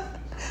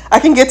 I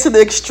can get to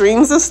the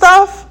extremes of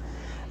stuff.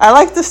 I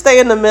like to stay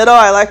in the middle.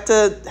 I like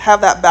to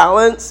have that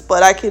balance,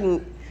 but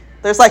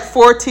there's like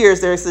 4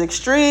 tiers. There's the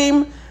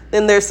extreme,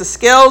 then there's the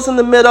scales in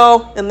the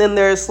middle, and then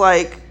there's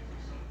like,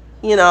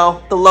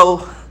 the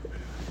low.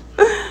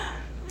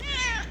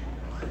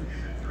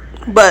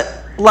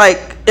 But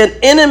like an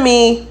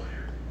enemy,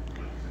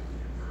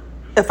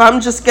 if I'm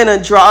just going to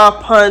draw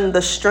upon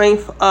the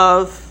strength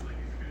of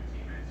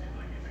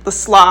the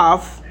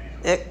Slav,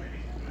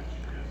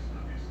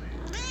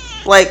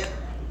 like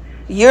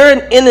you're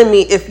an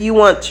enemy if you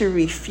want to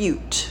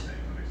refute.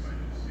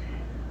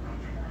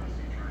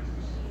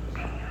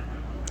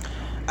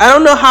 I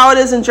don't know how it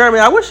is in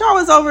Germany. I wish I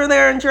was over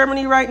there in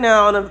Germany right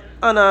now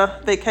on a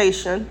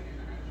vacation,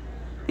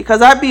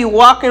 because I'd be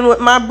walking with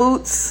my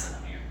boots.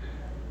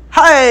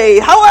 Hi,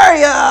 how are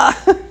ya?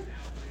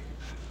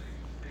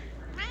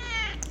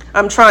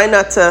 I'm trying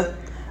not to.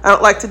 I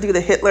don't like to do the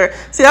Hitler.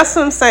 See, that's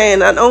what I'm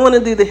saying. I don't want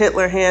to do the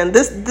Hitler hand.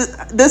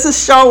 This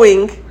is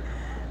showing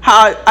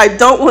how I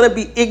don't want to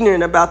be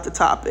ignorant about the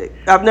topic.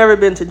 I've never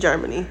been to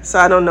Germany, so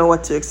I don't know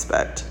what to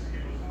expect.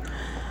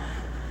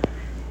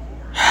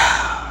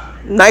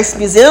 Nice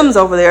museums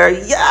over there.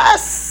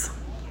 Yes.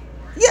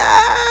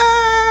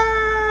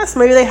 Yes.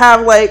 Maybe they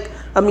have like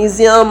a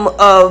museum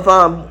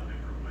of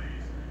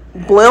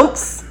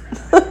blimps,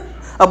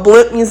 a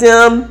blimp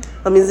museum,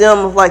 a museum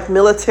of like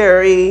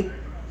military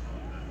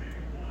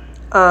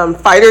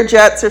fighter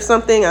jets or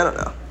something. I don't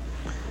know.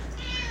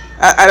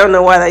 I don't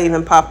know why that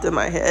even popped in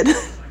my head.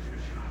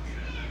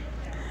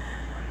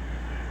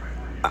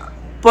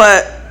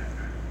 But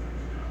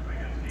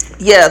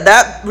yeah,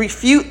 that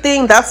refute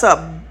thing, that's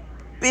a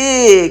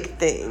big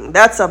thing.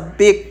 That's a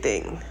big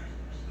thing.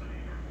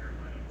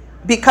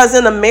 Because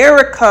in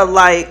America,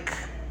 like,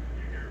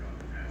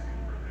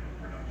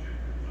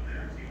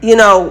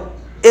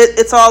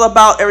 it's all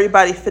about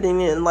everybody fitting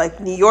in. Like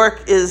New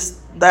York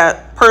is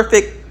that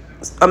perfect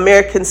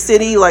American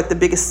city, like the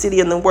biggest city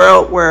in the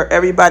world, where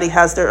everybody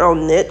has their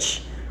own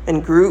niche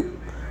and group.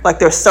 Like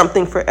there's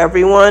something for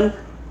everyone.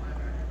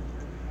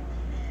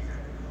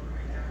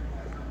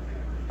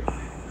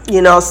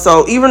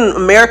 So even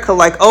America,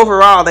 like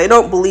overall, they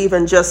don't believe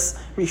in just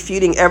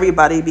refuting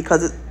everybody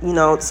because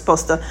it's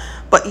supposed to.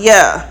 But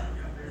yeah,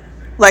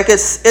 like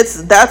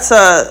that's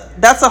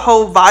a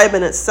whole vibe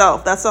in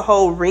itself. That's a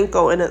whole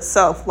wrinkle in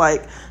itself.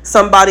 Like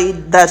somebody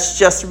that's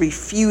just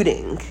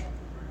refuting.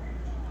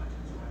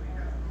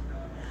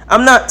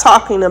 I'm not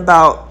talking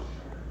about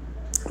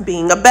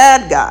being a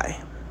bad guy.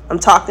 I'm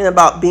talking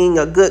about being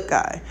a good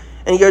guy.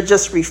 And you're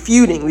just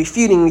refuting.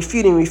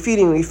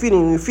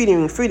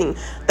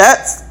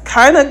 That's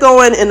kind of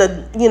going in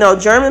a,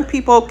 German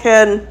people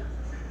can,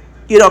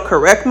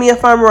 correct me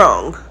if I'm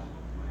wrong.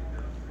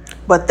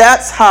 But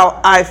that's how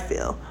I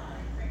feel.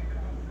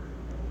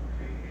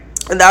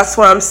 And that's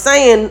what I'm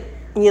saying,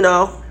 and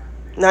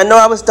I know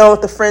I was done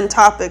with the friend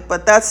topic,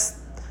 but that's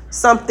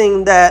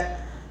something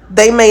that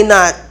they may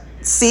not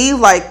see.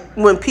 Like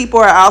when people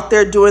are out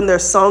there doing their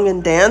song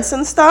and dance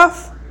and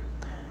stuff,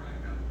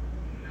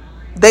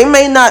 they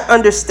may not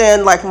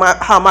understand like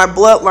how my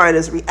bloodline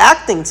is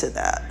reacting to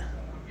that.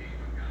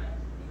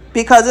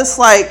 Because it's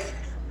like,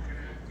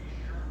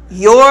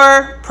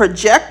 you're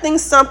projecting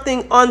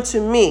something onto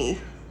me,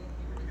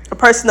 a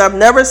person I've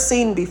never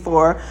seen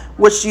before,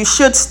 which you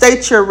should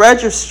state your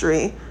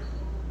registry.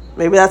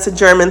 Maybe that's a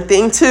German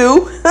thing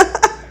too.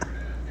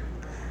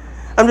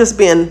 I'm just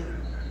being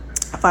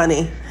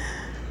funny.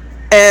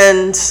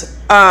 And,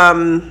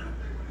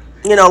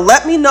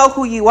 let me know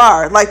who you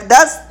are. Like,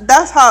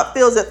 that's how it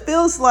feels. It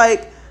feels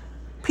like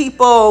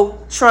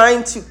people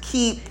trying to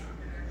keep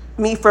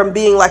me from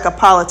being like a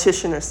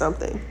politician or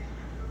something.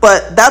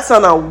 But that's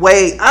on a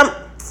way.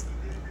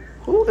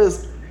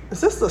 Is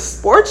this the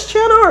sports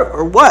channel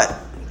or what?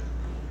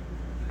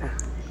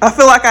 I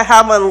feel like I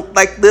have on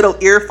like little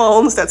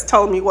earphones that's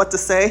telling me what to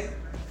say.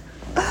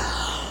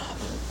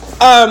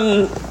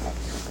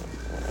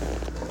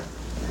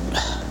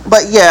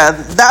 But yeah,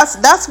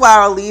 that's why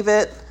I'll leave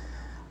it,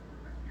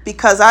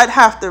 because I'd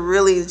have to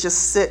really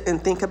just sit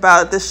and think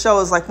about it. This show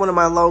is like one of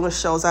my longest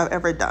shows I've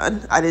ever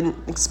done. I didn't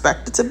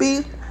expect it to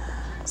be.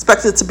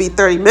 Expected it to be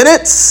 30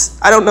 minutes.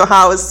 I don't know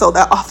how it's so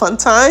that off on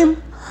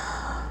time.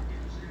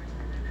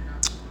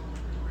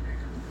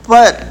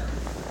 But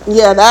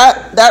yeah,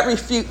 that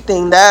refute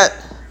thing,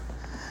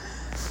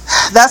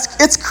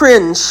 it's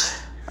cringe.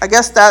 I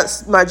guess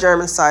that's my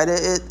German side.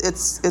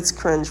 It's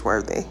cringe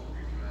worthy.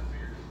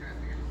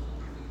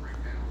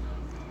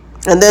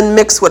 And then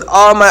mixed with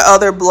all my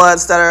other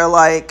bloods that are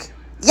like,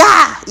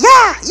 yeah.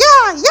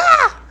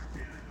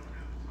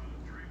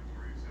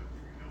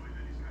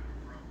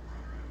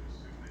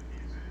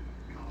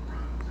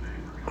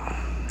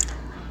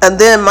 And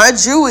then my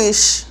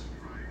Jewish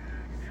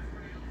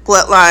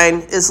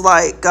bloodline is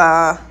like,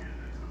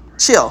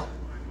 chill.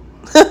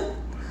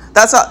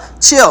 That's all.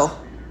 Chill.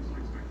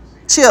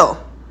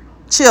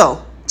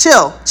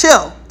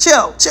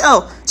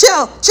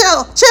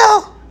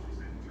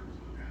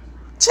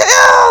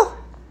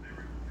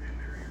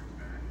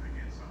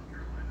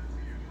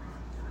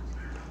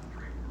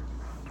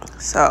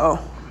 So,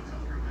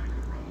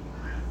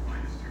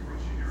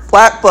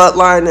 black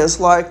bloodline is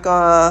like,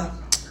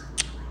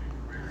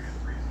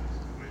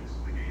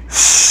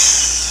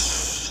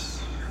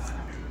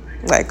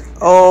 like,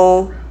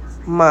 oh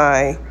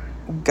my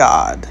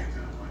God.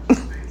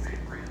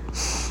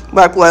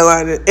 Black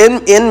bloodline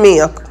in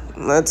me.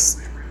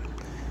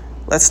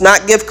 Let's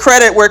not give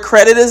credit where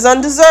credit is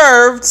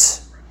undeserved.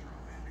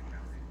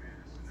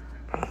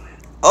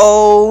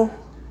 Oh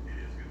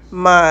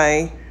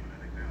my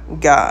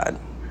God.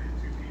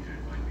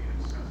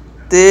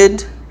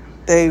 Did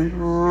they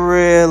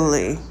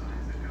really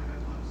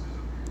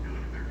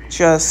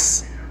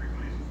just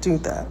do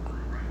that?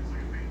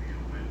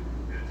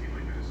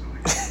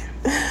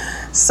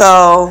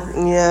 So,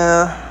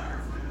 yeah.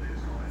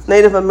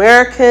 Native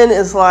American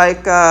is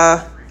like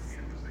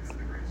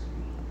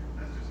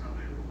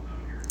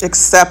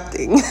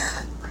accepting.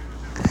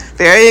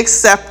 Very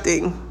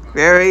accepting.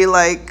 Very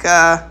like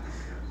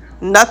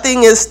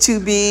nothing is to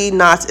be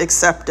not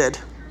accepted.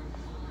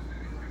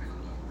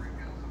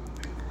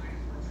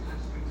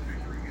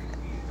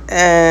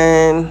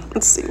 And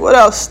let's see, what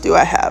else do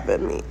I have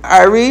in me?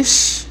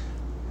 Irish.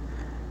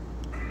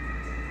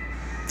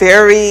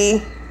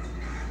 Very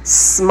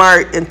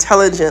smart,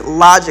 intelligent,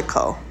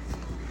 logical.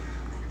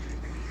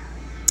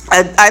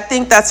 I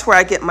think that's where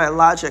I get my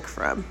logic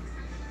from.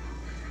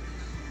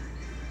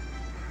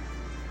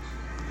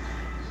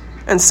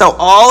 And so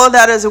all of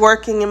that is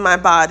working in my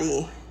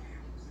body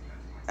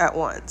at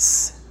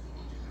once.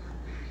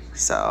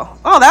 So,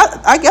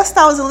 I guess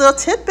that was a little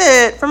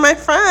tidbit for my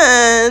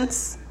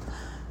friends.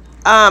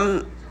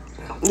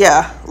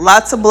 Yeah,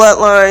 lots of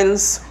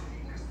bloodlines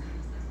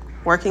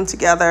working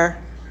together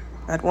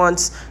at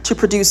once to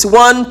produce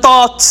one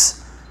thought,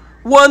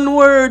 one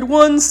word,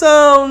 one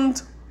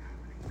sound.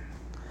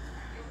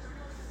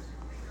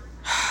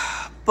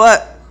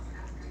 But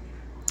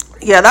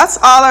yeah, that's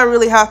all I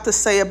really have to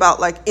say about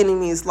like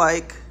enemies.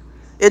 Like,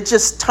 it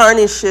just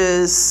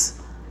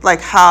tarnishes like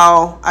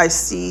how I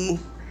see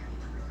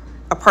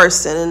a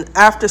person, and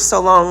after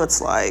so long, it's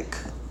like,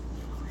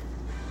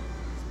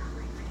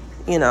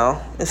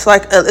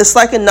 it's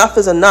like enough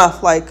is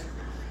enough. Like,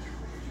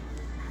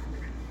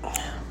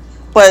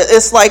 but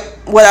it's like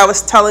what I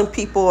was telling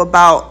people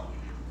about,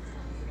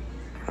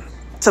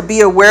 to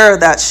be aware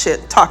of that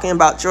shit, talking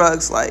about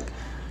drugs. Like,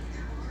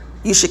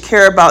 you should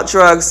care about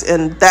drugs,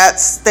 and that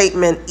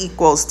statement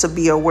equals to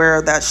be aware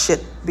of that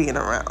shit being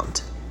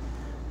around.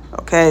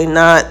 Okay,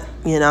 not,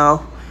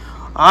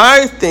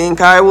 I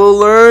think I will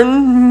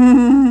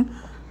learn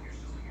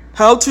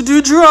how to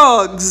do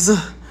drugs.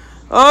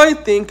 I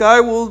think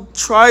I will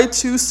try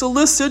to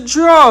solicit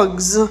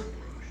drugs.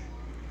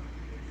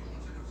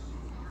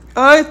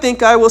 I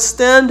think I will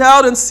stand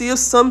out and see if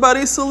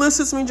somebody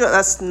solicits me drugs.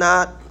 That's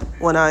not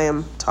what I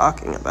am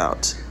talking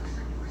about.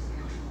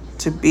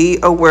 To be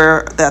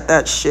aware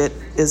that shit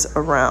is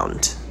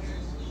around.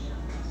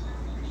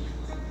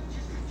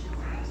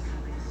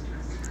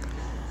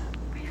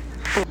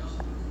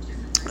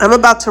 I'm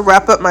about to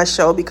wrap up my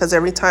show because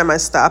every time I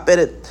stop it,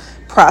 it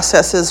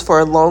processes for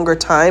a longer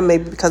time,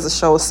 maybe because the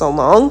show is so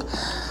long.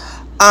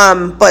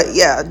 But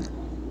yeah,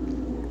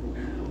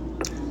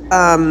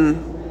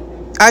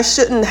 I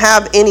shouldn't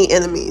have any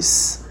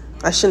enemies.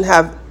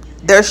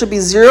 There should be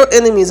zero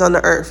enemies on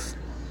the earth.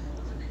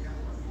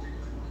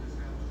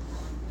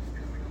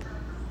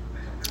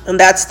 And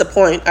that's the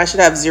point. I should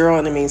have zero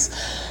enemies.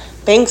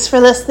 Thanks for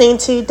listening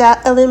to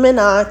That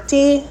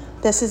Illuminati.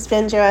 This has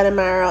been Joanna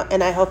Morrow,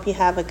 and I hope you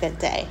have a good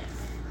day.